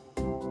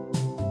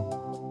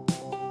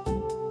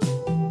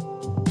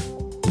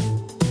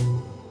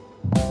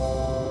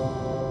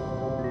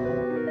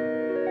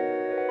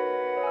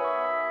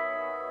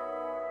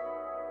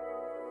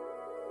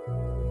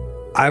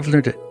 I've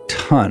learned a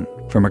ton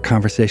from our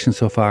conversation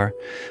so far,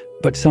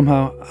 but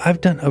somehow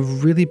I've done a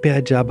really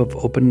bad job of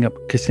opening up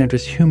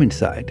Cassandra's human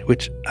side,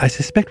 which I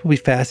suspect will be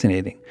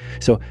fascinating.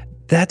 So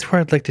that's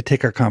where I'd like to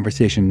take our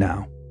conversation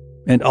now.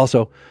 And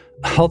also,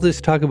 all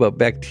this talk about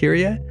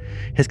bacteria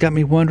has got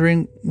me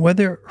wondering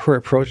whether her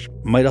approach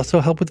might also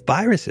help with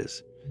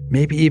viruses,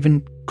 maybe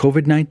even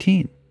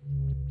COVID-19.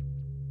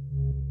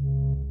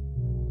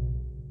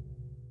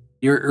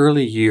 Your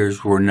early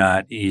years were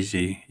not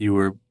easy. You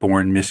were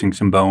born missing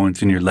some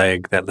bones in your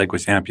leg. That leg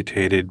was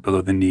amputated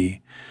below the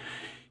knee.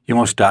 You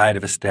almost died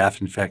of a staph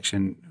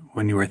infection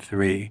when you were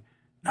 3.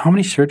 How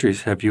many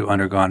surgeries have you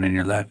undergone in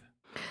your life?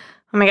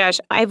 Oh my gosh,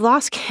 I've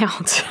lost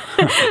count.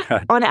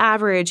 On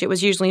average, it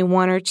was usually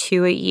 1 or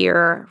 2 a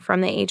year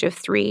from the age of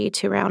 3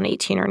 to around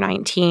 18 or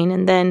 19.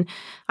 And then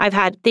I've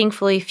had,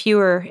 thankfully,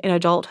 fewer in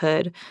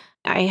adulthood.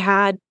 I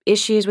had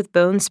issues with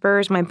bone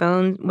spurs. My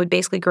bone would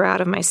basically grow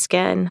out of my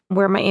skin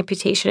where my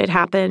amputation had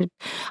happened.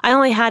 I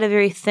only had a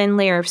very thin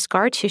layer of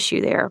scar tissue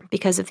there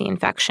because of the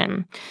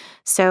infection.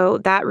 So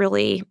that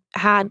really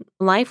had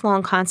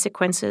lifelong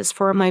consequences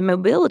for my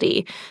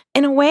mobility.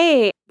 In a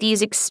way,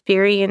 these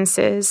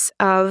experiences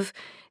of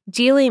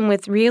dealing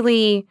with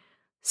really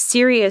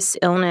serious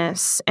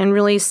illness and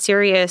really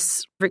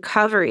serious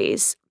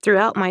recoveries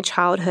throughout my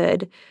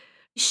childhood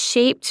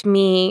shaped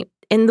me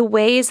in the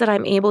ways that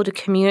I'm able to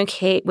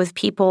communicate with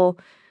people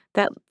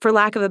that, for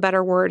lack of a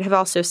better word, have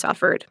also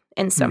suffered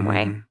in some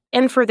way.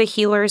 And for the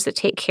healers that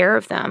take care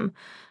of them,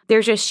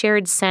 there's a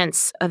shared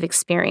sense of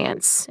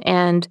experience.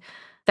 And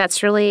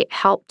that's really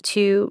helped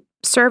to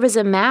serve as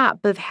a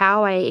map of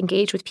how I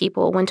engage with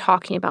people when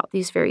talking about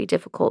these very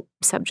difficult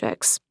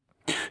subjects.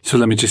 So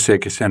let me just say,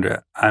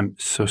 Cassandra, I'm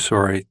so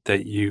sorry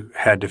that you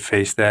had to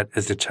face that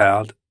as a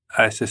child.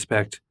 I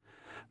suspect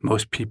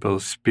most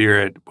people's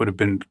spirit would have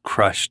been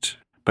crushed,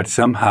 but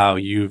somehow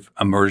you've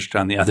emerged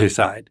on the other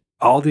side.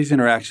 All these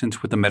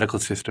interactions with the medical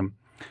system,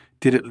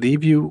 did it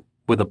leave you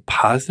with a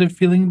positive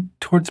feeling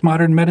towards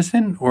modern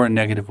medicine or a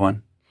negative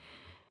one?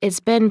 It's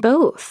been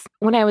both.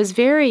 When I was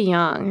very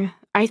young,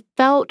 I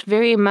felt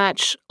very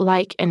much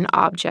like an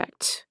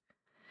object.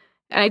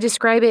 I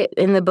describe it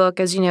in the book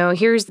as,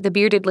 here's the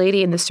bearded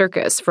lady in the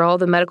circus for all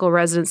the medical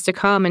residents to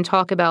come and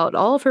talk about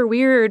all of her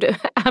weird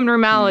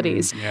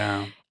abnormalities.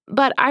 Yeah.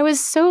 But I was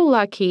so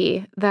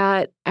lucky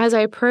that as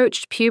I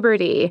approached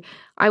puberty,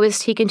 I was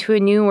taken to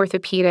a new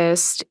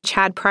orthopedist,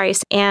 Chad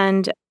Price,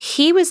 and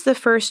he was the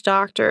first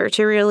doctor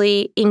to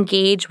really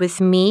engage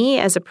with me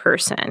as a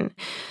person.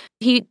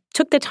 He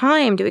took the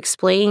time to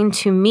explain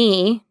to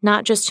me,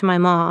 not just to my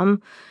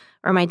mom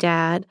or my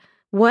dad,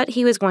 what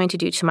he was going to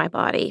do to my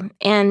body.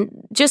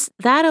 And just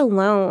that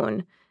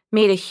alone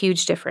made a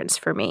huge difference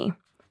for me.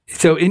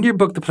 So in your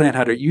book, The Plant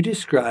Hunter, you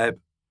describe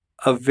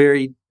a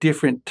very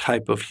different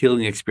type of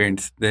healing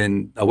experience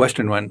than a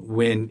Western one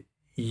when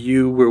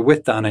you were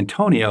with Don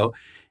Antonio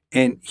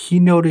and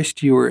he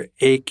noticed you were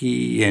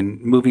achy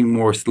and moving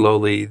more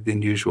slowly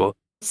than usual.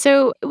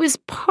 So it was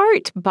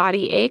part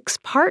body aches,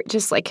 part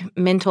just like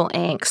mental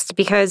angst,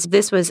 because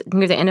this was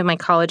near the end of my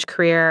college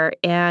career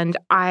and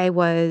I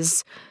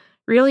was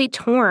really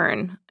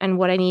torn on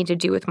what I needed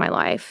to do with my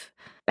life.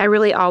 I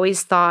really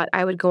always thought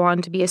I would go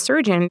on to be a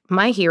surgeon.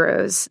 My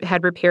heroes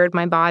had repaired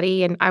my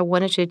body and I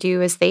wanted to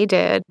do as they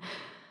did.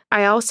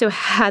 I also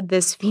had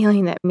this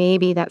feeling that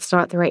maybe that's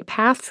not the right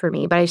path for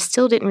me, but I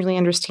still didn't really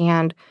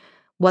understand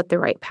what the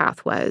right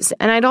path was.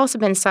 And I'd also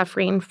been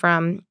suffering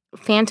from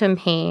phantom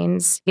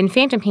pains. And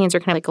phantom pains are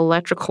kind of like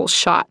electrical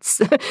shots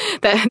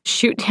that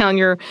shoot down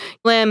your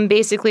limb,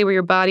 basically where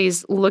your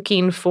body's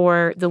looking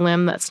for the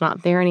limb that's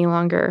not there any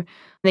longer.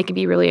 They can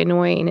be really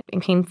annoying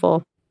and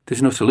painful.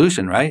 There's no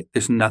solution, right?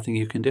 There's nothing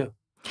you can do.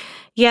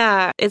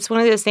 Yeah, it's one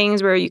of those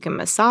things where you can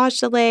massage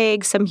the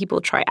legs. Some people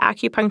try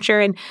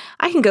acupuncture, and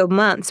I can go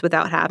months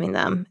without having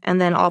them. And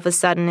then all of a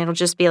sudden, it'll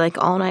just be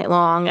like all night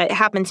long. It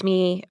happened to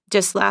me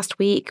just last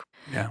week.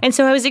 Yeah. And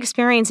so I was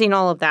experiencing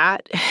all of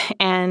that.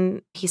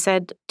 And he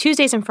said,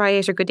 Tuesdays and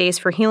Fridays are good days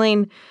for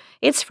healing.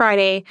 It's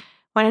Friday.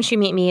 Why don't you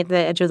meet me at the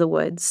edge of the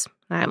woods?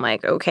 And I'm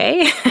like,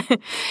 okay.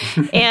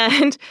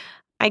 And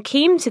I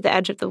came to the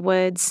edge of the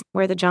woods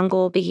where the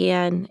jungle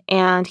began,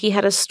 and he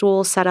had a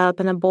stool set up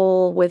and a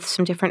bowl with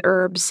some different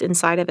herbs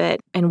inside of it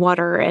and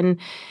water. And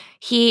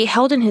he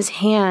held in his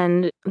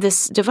hand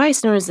this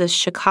device known as the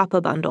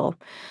Shakapa bundle.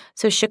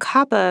 So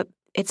Shakapa,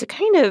 it's a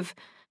kind of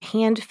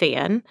hand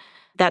fan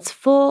that's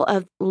full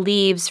of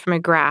leaves from a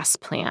grass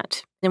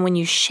plant. And when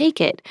you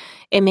shake it,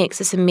 it makes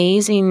this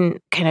amazing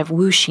kind of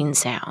whooshing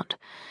sound.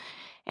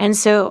 And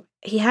so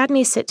he had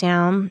me sit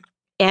down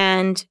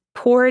and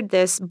poured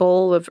this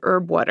bowl of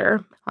herb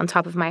water on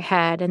top of my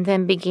head and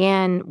then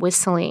began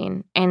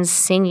whistling and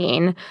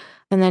singing.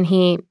 And then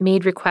he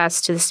made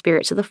requests to the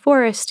spirits of the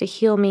forest to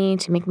heal me,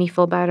 to make me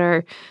feel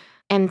better,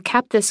 and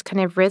kept this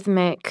kind of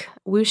rhythmic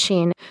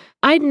whooshing.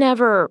 I'd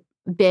never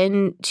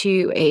been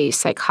to a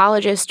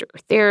psychologist or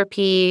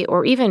therapy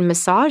or even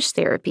massage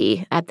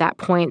therapy at that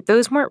point.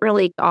 Those weren't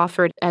really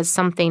offered as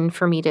something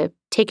for me to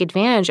take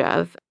advantage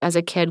of as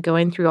a kid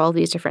going through all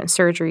these different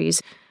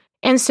surgeries.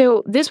 And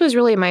so this was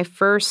really my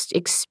first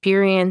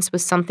experience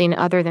with something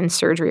other than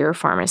surgery or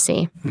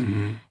pharmacy.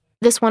 Mm-hmm.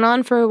 This went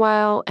on for a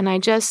while, and I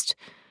just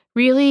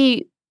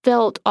really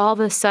felt all of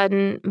a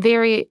sudden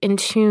very in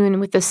tune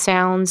with the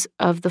sounds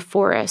of the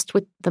forest,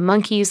 with the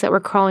monkeys that were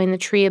crawling the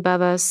tree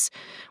above us,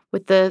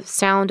 with the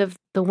sound of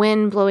the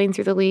wind blowing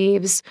through the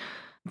leaves,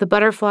 the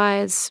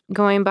butterflies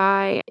going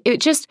by. It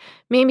just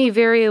made me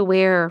very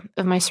aware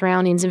of my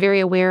surroundings and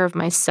very aware of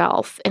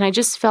myself. And I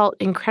just felt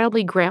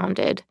incredibly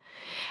grounded.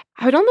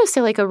 I would almost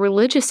say like a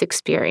religious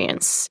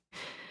experience.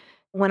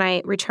 When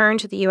I returned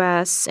to the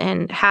U.S.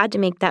 and had to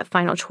make that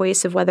final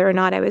choice of whether or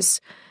not I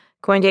was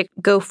going to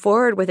go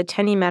forward with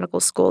attending medical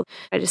school.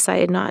 I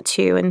decided not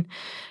to and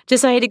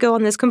decided to go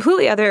on this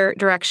completely other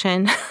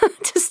direction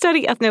to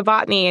study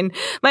ethnobotany. And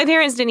my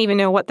parents didn't even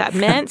know what that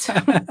meant,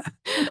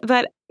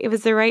 but it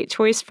was the right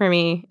choice for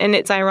me. And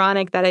it's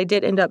ironic that I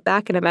did end up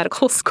back in a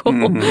medical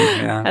school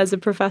as a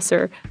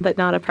professor, but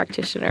not a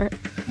practitioner.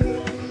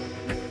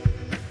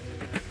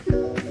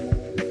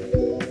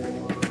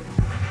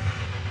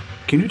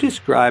 Can you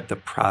describe the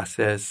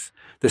process,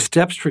 the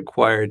steps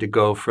required to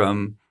go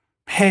from,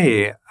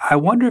 hey, I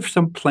wonder if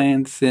some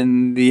plants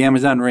in the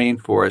Amazon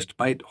rainforest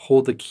might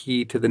hold the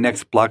key to the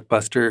next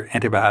blockbuster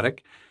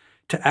antibiotic,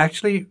 to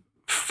actually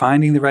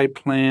finding the right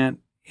plant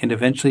and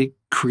eventually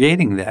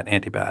creating that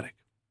antibiotic?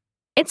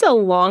 It's a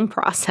long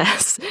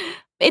process.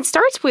 It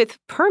starts with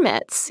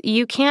permits.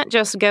 You can't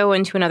just go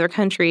into another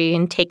country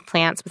and take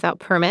plants without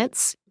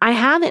permits. I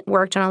haven't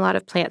worked on a lot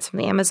of plants from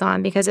the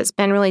Amazon because it's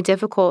been really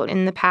difficult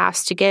in the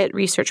past to get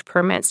research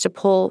permits to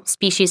pull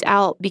species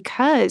out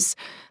because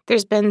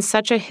there's been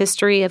such a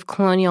history of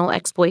colonial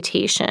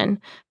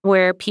exploitation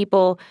where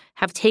people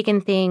have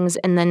taken things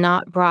and then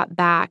not brought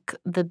back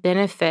the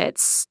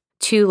benefits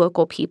to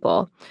local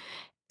people.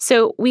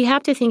 So we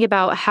have to think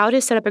about how to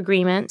set up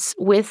agreements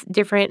with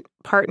different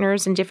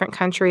partners in different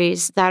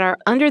countries that are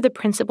under the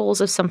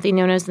principles of something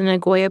known as the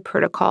Nagoya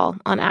Protocol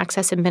on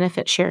Access and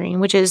Benefit Sharing,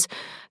 which is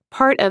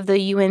part of the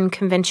UN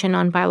Convention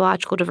on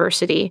Biological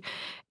Diversity.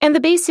 And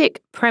the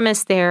basic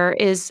premise there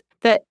is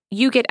that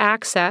you get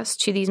access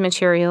to these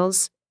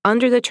materials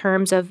under the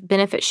terms of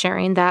benefit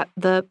sharing, that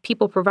the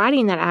people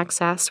providing that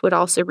access would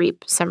also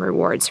reap some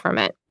rewards from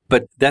it.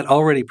 But that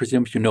already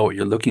presumes you know what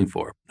you're looking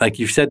for. Like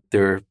you said,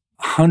 there are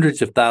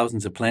hundreds of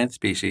thousands of plant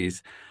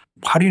species.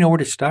 How do you know where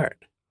to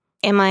start?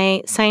 In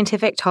my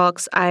scientific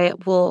talks, I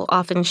will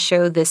often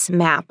show this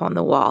map on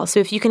the wall. So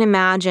if you can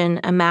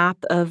imagine a map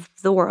of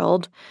the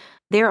world,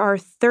 there are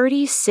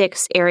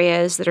 36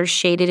 areas that are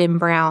shaded in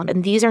brown,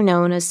 and these are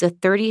known as the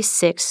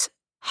 36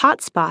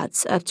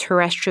 hotspots of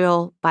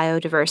terrestrial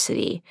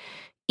biodiversity.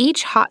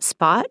 Each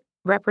hotspot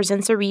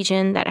represents a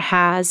region that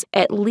has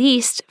at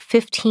least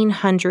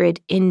 1,500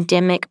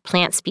 endemic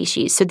plant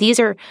species. So these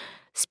are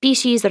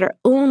species that are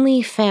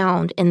only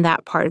found in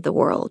that part of the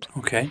world.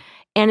 Okay.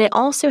 And it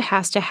also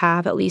has to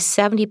have at least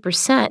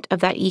 70% of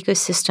that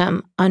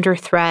ecosystem under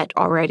threat,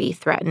 already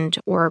threatened,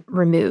 or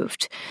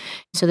removed.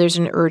 So there's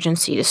an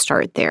urgency to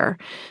start there.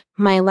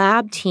 My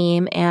lab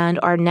team and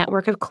our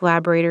network of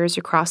collaborators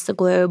across the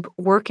globe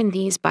work in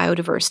these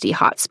biodiversity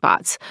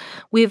hotspots.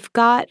 We've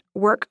got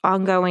work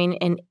ongoing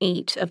in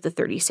 8 of the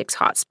 36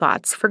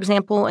 hotspots. For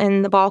example,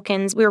 in the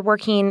Balkans, we're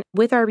working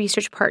with our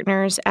research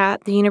partners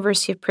at the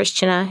University of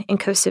Pristina in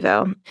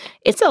Kosovo.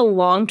 It's a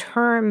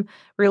long-term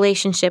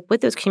relationship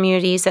with those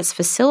communities that's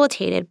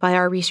facilitated by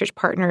our research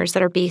partners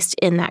that are based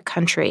in that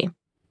country.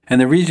 And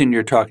the reason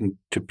you're talking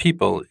to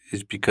people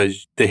is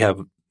because they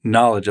have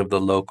knowledge of the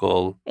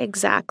local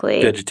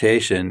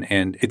vegetation.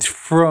 And it's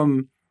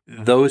from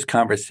those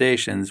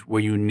conversations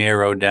where you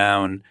narrow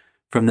down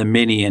from the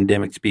many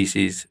endemic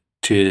species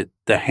to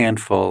the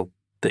handful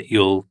that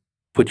you'll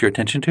put your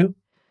attention to?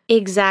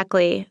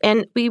 Exactly.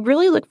 And we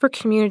really look for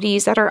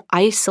communities that are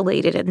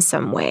isolated in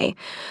some way.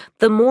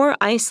 The more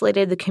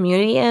isolated the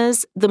community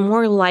is, the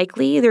more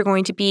likely they're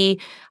going to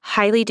be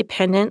highly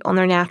dependent on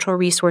their natural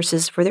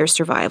resources for their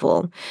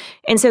survival.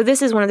 And so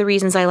this is one of the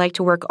reasons I like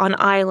to work on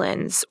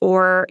islands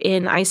or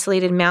in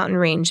isolated mountain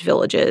range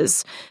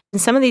villages. In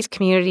some of these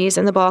communities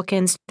in the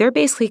Balkans, they're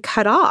basically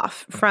cut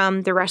off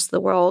from the rest of the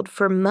world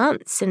for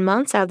months and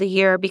months out of the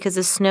year because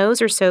the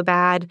snows are so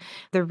bad,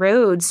 the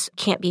roads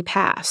can't be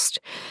passed.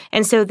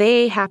 And so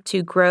they have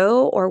to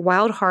grow or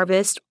wild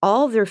harvest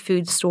all of their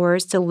food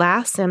stores to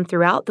last them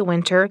throughout the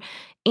winter.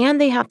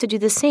 And they have to do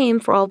the same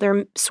for all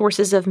their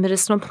sources of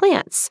medicinal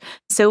plants.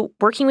 So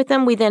working with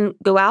them, we then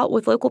go out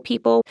with local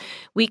people.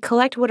 We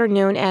collect what are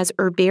known as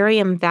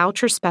herbarium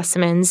voucher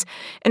specimens.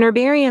 An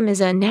herbarium is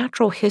a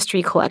natural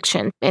history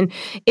collection. And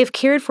if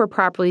cared for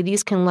properly,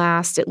 these can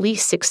last at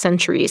least 6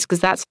 centuries because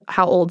that's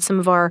how old some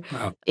of our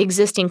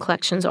existing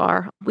collections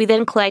are. We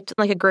then collect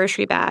like a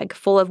grocery bag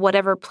full of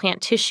whatever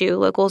plant tissue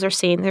locals are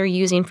saying they're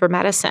using for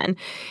medicine.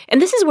 And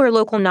this is where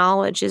local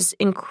knowledge is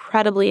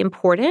incredibly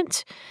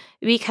important.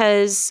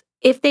 Because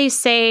if they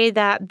say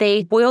that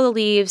they boil the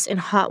leaves in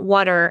hot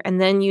water and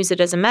then use it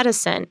as a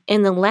medicine,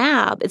 in the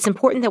lab, it's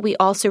important that we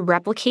also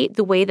replicate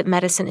the way that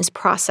medicine is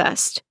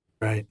processed.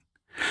 Right.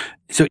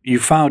 So you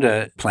found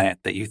a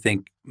plant that you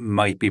think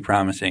might be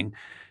promising,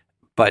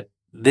 but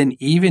then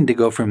even to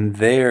go from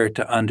there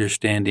to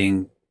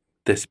understanding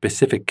the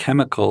specific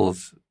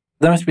chemicals,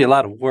 there must be a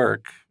lot of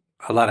work,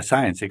 a lot of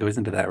science that goes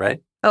into that, right?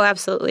 Oh,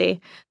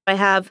 absolutely. I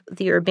have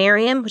the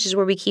herbarium, which is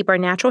where we keep our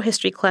natural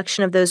history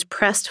collection of those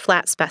pressed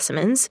flat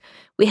specimens.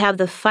 We have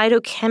the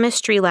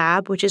phytochemistry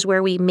lab, which is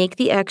where we make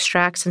the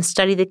extracts and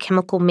study the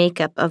chemical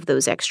makeup of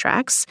those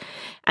extracts.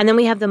 And then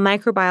we have the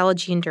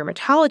microbiology and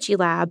dermatology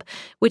lab,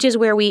 which is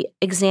where we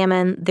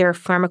examine their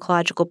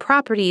pharmacological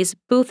properties,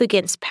 both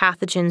against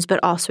pathogens, but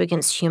also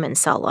against human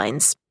cell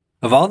lines.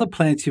 Of all the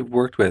plants you've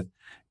worked with,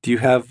 do you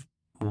have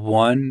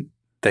one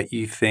that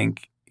you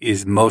think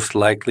is most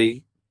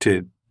likely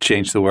to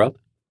change the world?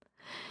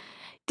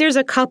 There's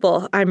a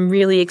couple I'm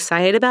really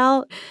excited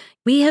about.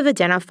 We have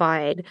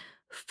identified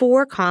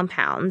 4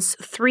 compounds,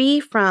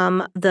 3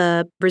 from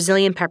the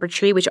Brazilian pepper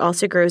tree, which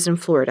also grows in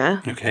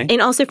Florida,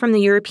 and also from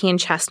the European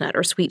chestnut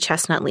or sweet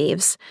chestnut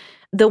leaves.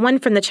 The one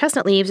from the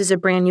chestnut leaves is a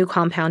brand new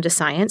compound to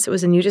science. It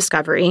was a new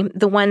discovery.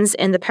 The ones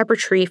in the pepper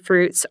tree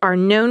fruits are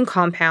known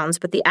compounds,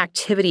 but the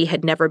activity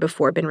had never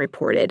before been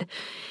reported.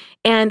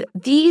 And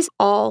these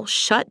all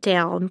shut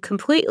down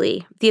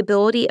completely the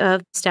ability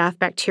of staph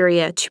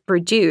bacteria to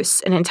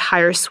produce an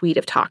entire suite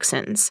of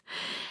toxins.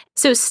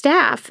 So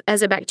staph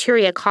as a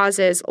bacteria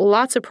causes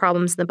lots of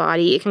problems in the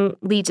body. It can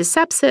lead to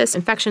sepsis,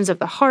 infections of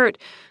the heart,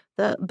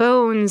 the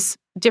bones,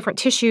 different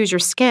tissues, your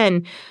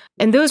skin.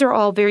 And those are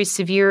all very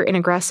severe and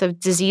aggressive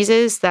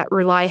diseases that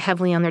rely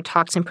heavily on their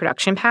toxin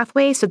production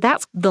pathway. So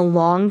that's the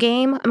long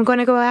game I'm going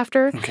to go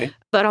after.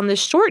 But on the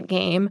short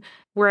game,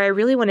 where I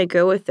really want to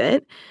go with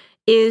it,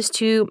 is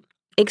to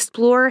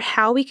explore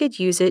how we could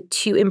use it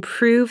to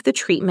improve the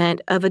treatment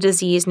of a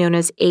disease known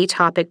as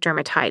atopic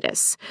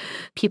dermatitis.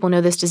 People know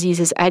this disease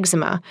as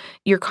eczema.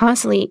 You're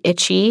constantly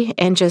itchy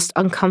and just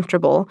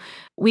uncomfortable.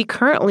 We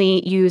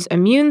currently use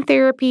immune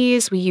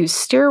therapies, we use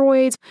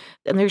steroids,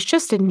 and there's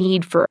just a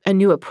need for a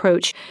new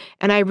approach.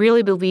 And I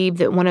really believe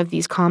that one of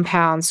these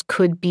compounds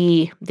could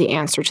be the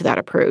answer to that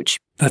approach.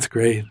 That's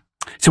great.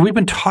 So we've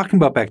been talking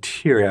about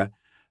bacteria,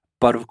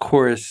 but of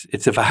course,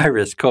 it's a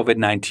virus,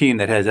 COVID-19,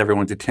 that has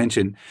everyone's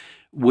attention.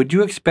 Would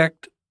you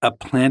expect a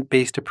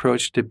plant-based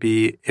approach to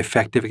be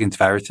effective against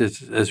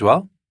viruses as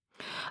well?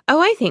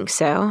 Oh, I think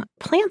so.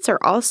 Plants are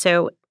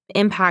also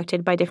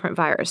impacted by different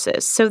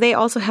viruses, so they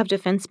also have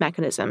defense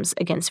mechanisms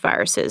against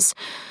viruses.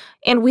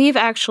 And we've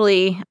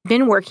actually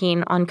been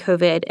working on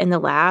COVID in the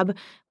lab.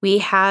 We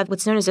have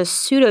what's known as a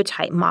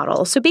pseudotype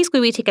model. So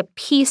basically, we take a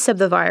piece of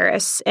the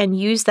virus and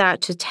use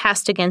that to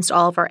test against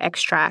all of our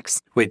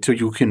extracts. Wait, so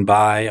you can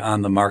buy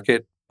on the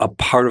market a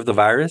part of the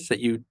virus that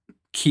you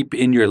keep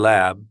in your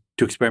lab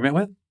to experiment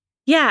with?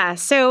 Yeah.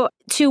 So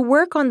to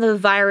work on the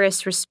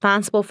virus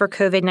responsible for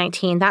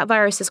COVID-19, that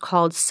virus is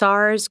called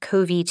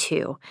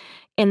SARS-CoV-2.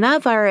 And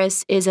that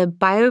virus is a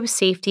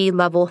biosafety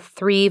level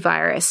 3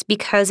 virus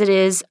because it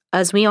is,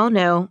 as we all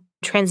know,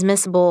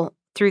 transmissible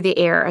through the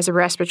air as a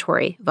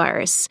respiratory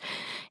virus.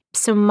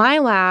 So my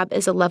lab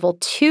is a level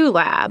 2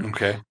 lab.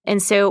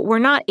 And so we're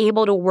not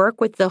able to work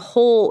with the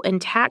whole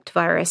intact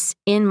virus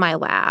in my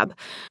lab.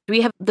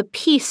 We have the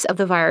piece of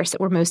the virus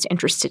that we're most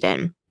interested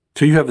in.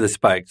 So you have the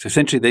spikes.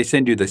 Essentially, they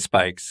send you the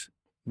spikes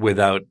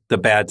without the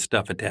bad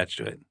stuff attached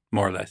to it,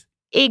 more or less.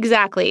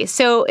 Exactly.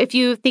 So if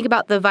you think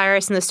about the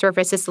virus on the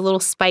surface, it's a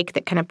little spike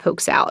that kind of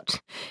pokes out.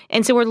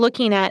 And so we're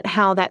looking at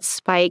how that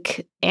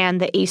spike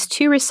and the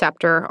ACE2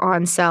 receptor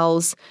on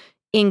cells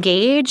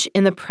engage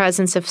in the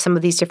presence of some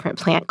of these different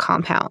plant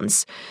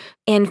compounds,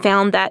 and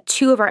found that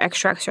 2 of our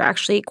extracts are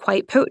actually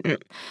quite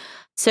potent.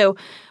 So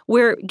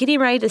we're getting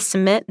ready to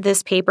submit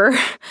this paper,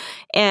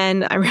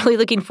 and I'm really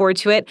looking forward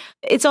to it.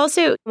 It's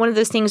also one of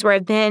those things where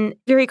I've been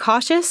very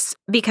cautious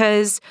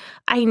because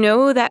I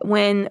know that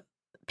when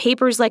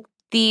papers like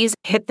these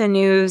hit the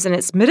news and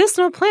it's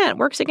medicinal plant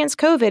works against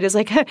COVID, is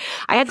like,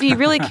 I have to be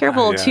really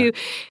careful to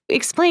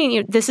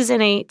explain, this is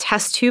in a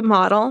test tube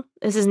model.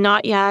 This has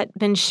not yet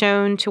been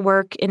shown to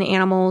work in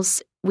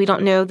animals. We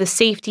don't know the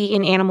safety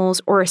in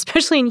animals or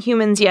especially in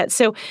humans yet.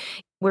 So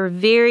we're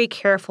very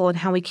careful in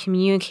how we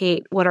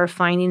communicate what our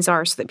findings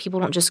are so that people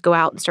don't just go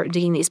out and start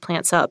digging these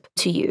plants up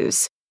to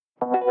use.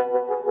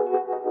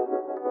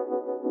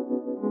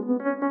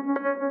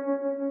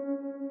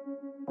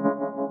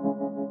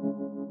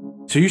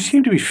 So you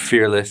seem to be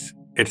fearless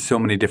at so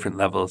many different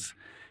levels.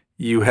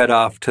 You head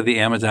off to the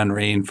Amazon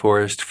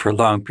rainforest for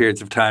long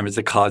periods of time as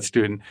a college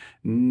student,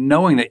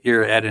 knowing that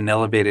you're at an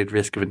elevated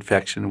risk of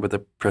infection with a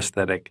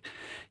prosthetic.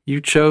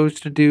 You chose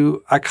to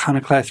do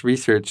iconoclast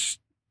research.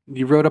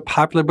 You wrote a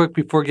popular book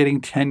before getting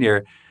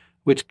tenure,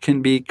 which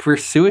can be career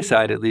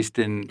suicide, at least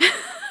in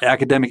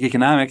academic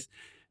economics.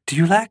 Do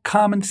you lack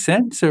common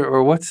sense,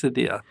 or what's the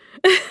deal?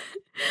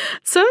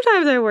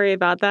 Sometimes I worry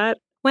about that.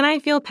 When I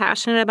feel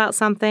passionate about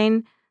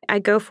something, I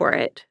go for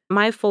it.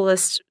 My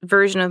fullest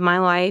version of my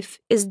life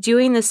is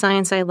doing the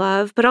science I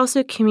love, but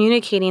also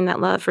communicating that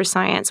love for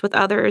science with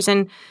others,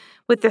 and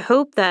with the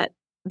hope that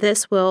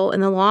this will,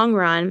 in the long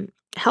run,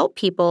 help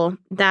people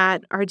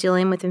that are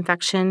dealing with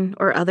infection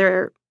or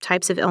other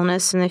types of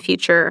illness in the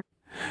future.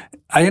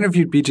 I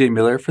interviewed B.J.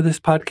 Miller for this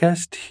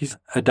podcast. He's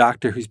a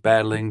doctor who's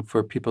battling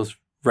for people's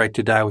right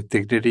to die with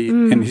dignity,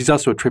 and he's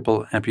also a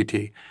triple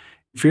amputee.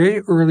 Very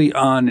early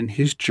on in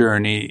his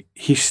journey,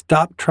 he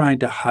stopped trying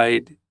to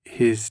hide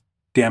his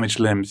damaged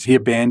limbs. He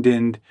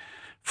abandoned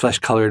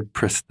flesh-colored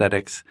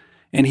prosthetics,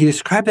 and he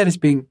described that as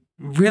being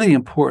really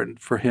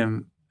important for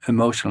him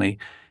emotionally.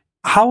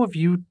 How have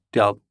you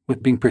dealt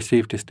with being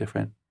perceived as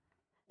different?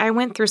 I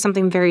went through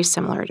something very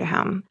similar to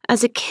him.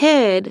 As a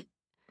kid,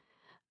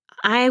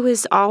 I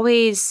was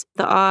always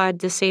the odd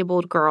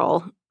disabled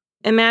girl.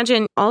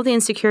 Imagine all the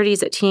insecurities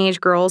that teenage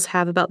girls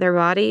have about their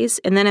bodies,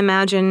 and then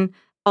imagine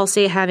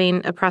Also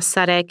having a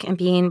prosthetic and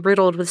being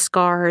riddled with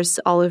scars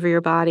all over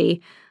your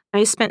body.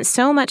 I spent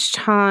so much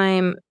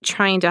time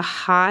trying to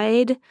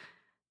hide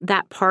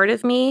that part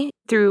of me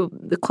through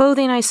the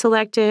clothing I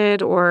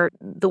selected or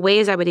the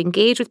ways I would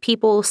engage with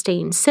people,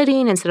 staying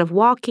sitting instead of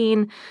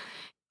walking.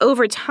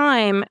 Over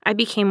time, I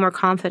became more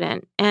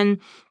confident. And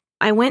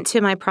I went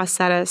to my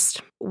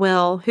prosthetist,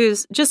 Will,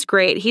 who's just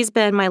great. He's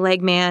been my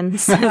leg man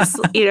since,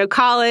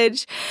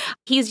 college.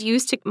 He's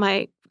used to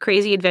my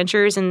crazy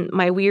adventures and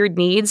my weird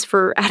needs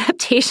for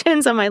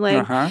adaptations on my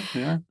leg.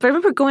 Yeah. But I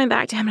remember going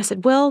back to him and I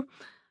said, Will,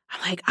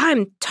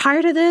 I'm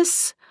tired of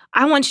this.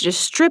 I want you to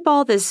strip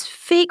all this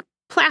fake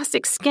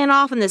plastic skin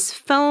off and this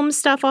foam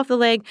stuff off the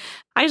leg.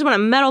 I just want a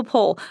metal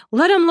pole.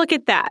 Let him look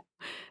at that.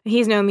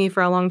 He's known me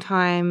for a long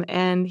time.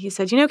 And he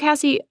said,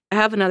 Cassie, I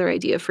have another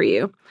idea for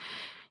you.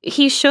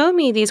 He showed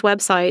me these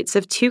websites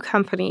of two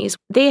companies.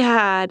 They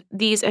had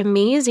these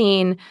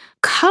amazing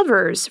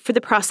covers for the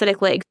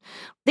prosthetic leg.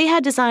 They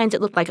had designs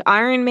that looked like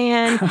Iron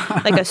Man,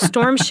 like a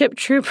Stormship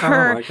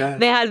Trooper. Oh my God.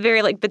 They had very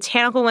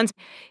botanical ones.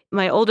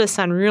 My oldest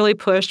son really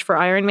pushed for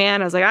Iron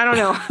Man. I was like, I don't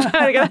know.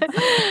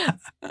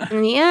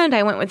 In the end,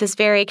 I went with this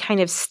very kind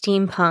of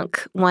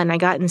steampunk one I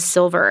got in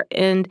silver.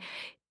 And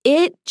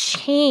it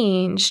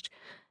changed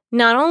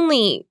not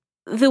only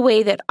the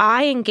way that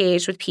I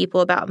engaged with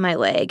people about my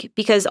leg,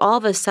 because all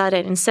of a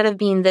sudden, instead of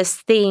being this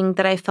thing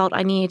that I felt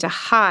I needed to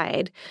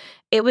hide,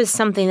 it was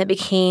something that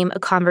became a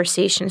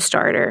conversation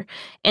starter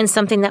and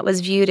something that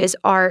was viewed as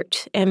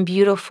art and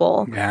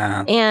beautiful.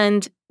 Yeah.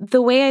 And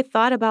the way I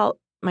thought about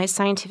my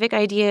scientific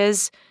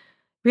ideas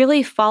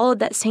really followed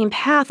that same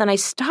path, and I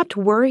stopped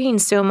worrying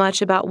so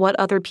much about what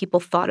other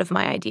people thought of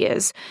my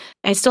ideas.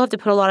 I still have to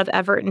put a lot of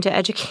effort into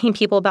educating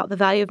people about the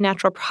value of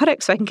natural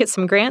products so I can get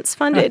some grants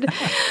funded.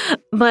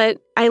 But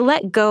I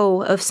let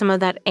go of some of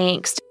that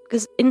angst,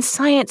 because in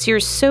science, you're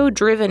so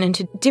driven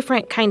into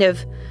different kind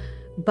of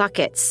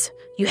buckets.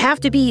 You have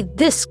to be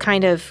this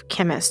kind of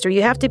chemist, or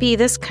you have to be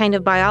this kind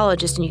of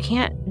biologist, and you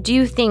can't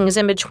do things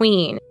in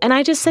between. And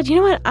I just said, you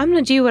know what? I'm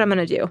going to do what I'm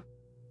going to do.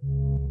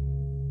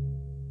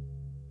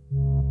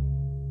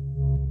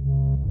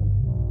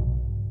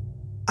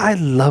 I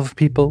love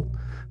people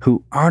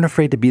who aren't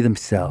afraid to be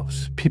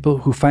themselves, people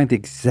who find the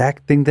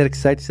exact thing that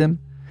excites them,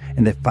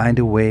 and they find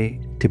a way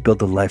to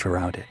build a life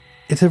around it.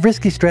 It's a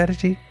risky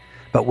strategy,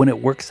 but when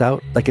it works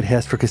out like it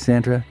has for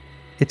Cassandra,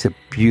 it's a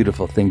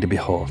beautiful thing to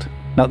behold.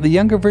 Now, the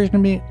younger version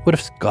of me would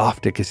have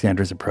scoffed at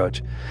Cassandra's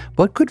approach.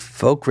 What could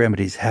folk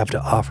remedies have to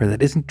offer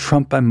that isn't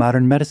trumped by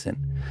modern medicine?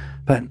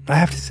 But I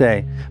have to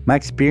say, my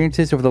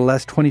experiences over the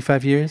last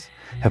 25 years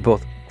have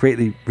both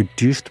greatly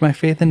reduced my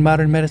faith in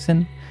modern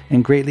medicine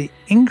and greatly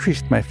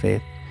increased my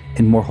faith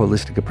in more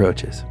holistic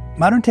approaches.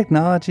 Modern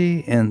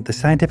technology and the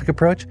scientific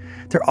approach,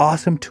 they're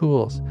awesome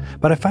tools,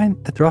 but I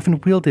find that they're often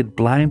wielded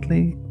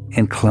blindly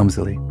and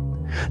clumsily.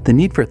 The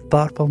need for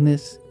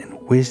thoughtfulness and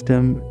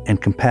wisdom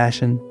and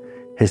compassion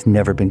has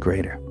never been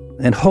greater.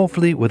 And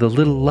hopefully, with a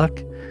little luck,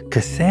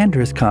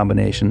 Cassandra's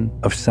combination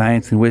of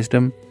science and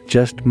wisdom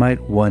just might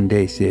one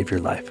day save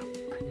your life.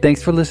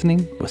 Thanks for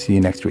listening. We'll see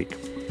you next week.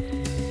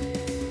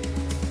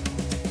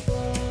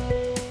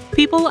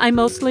 People I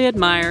Mostly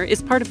Admire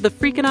is part of the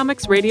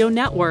Freakonomics Radio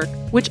Network,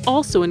 which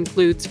also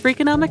includes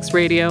Freakonomics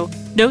Radio,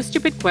 No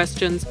Stupid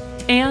Questions,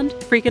 and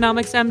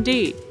Freakonomics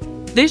MD.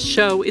 This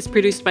show is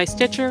produced by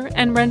Stitcher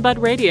and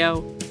Renbud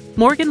Radio.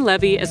 Morgan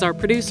Levy is our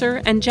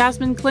producer, and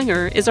Jasmine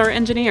Klinger is our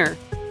engineer.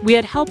 We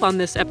had help on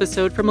this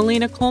episode from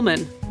Alina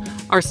Coleman.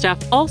 Our staff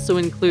also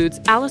includes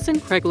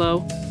Allison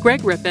Craiglow,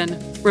 Greg Rippin,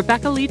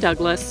 Rebecca Lee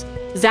Douglas,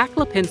 Zach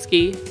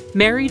Lipinski,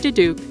 Mary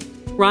DeDuke,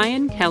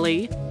 Ryan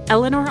Kelly,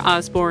 Eleanor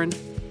Osborne,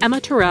 Emma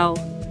Terrell,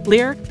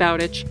 Lyric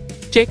Bowditch,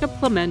 Jacob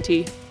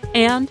Clementi,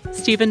 and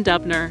Stephen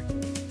Dubner.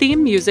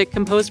 Theme music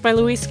composed by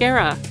Luis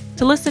Guerra.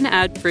 To listen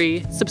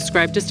ad-free,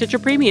 subscribe to Stitcher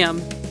Premium.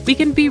 We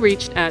can be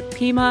reached at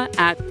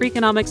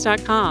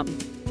pima@freakonomics.com.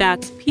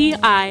 That's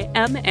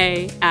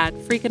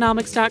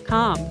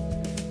PIMA@freakonomics.com.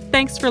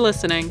 Thanks for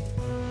listening.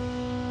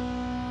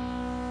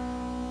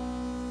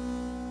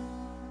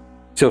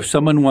 So if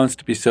someone wants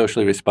to be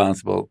socially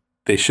responsible,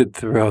 they should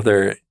throw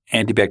their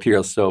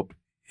antibacterial soap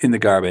in the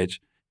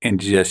garbage and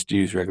just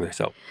use regular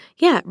soap.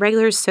 Yeah,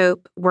 regular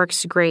soap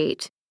works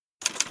great.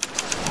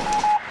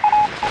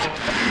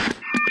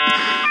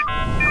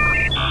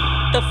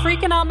 The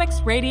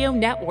Freakonomics Radio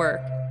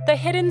Network, the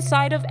hidden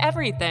side of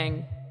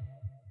everything.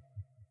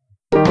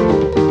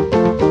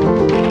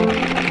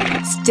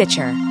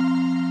 Stitcher.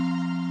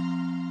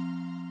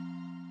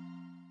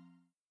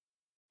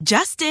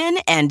 Just in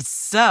and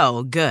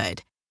so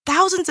good.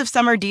 Thousands of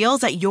summer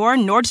deals at your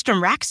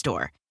Nordstrom Rack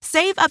store.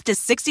 Save up to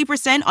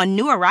 60% on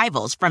new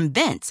arrivals from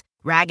Vince,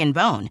 Rag &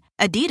 Bone,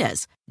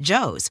 Adidas,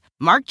 Joe's,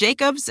 Marc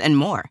Jacobs, and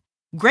more.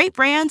 Great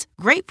brands,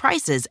 great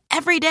prices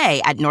every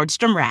day at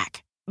Nordstrom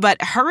Rack.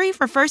 But hurry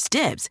for first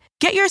dibs.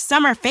 Get your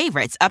summer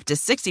favorites up to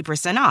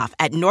 60% off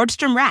at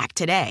Nordstrom Rack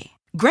today.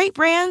 Great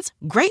brands,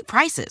 great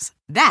prices.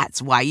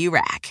 That's why you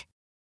rack.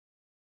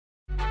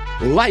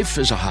 Life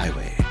is a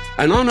highway,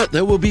 and on it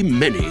there will be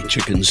many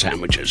chicken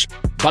sandwiches.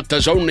 But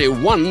there's only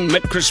one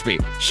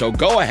McCrispy, so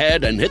go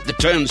ahead and hit the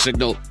turn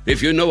signal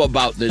if you know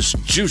about this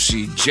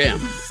juicy gem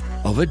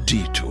of a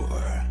detour.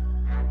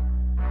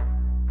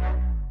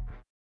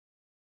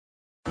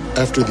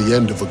 After the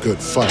end of a good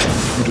fight,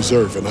 you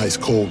deserve an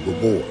ice-cold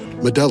reward.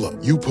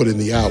 Modelo, you put in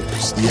the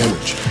hours, the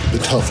energy,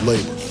 the tough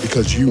labor,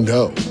 because you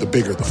know the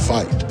bigger the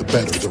fight, the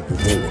better the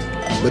reward.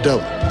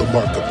 Modelo, the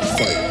mark of the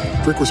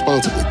fighter. Drink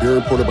responsibly. Beer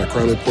imported by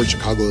Crown Imports,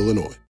 Chicago,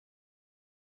 Illinois.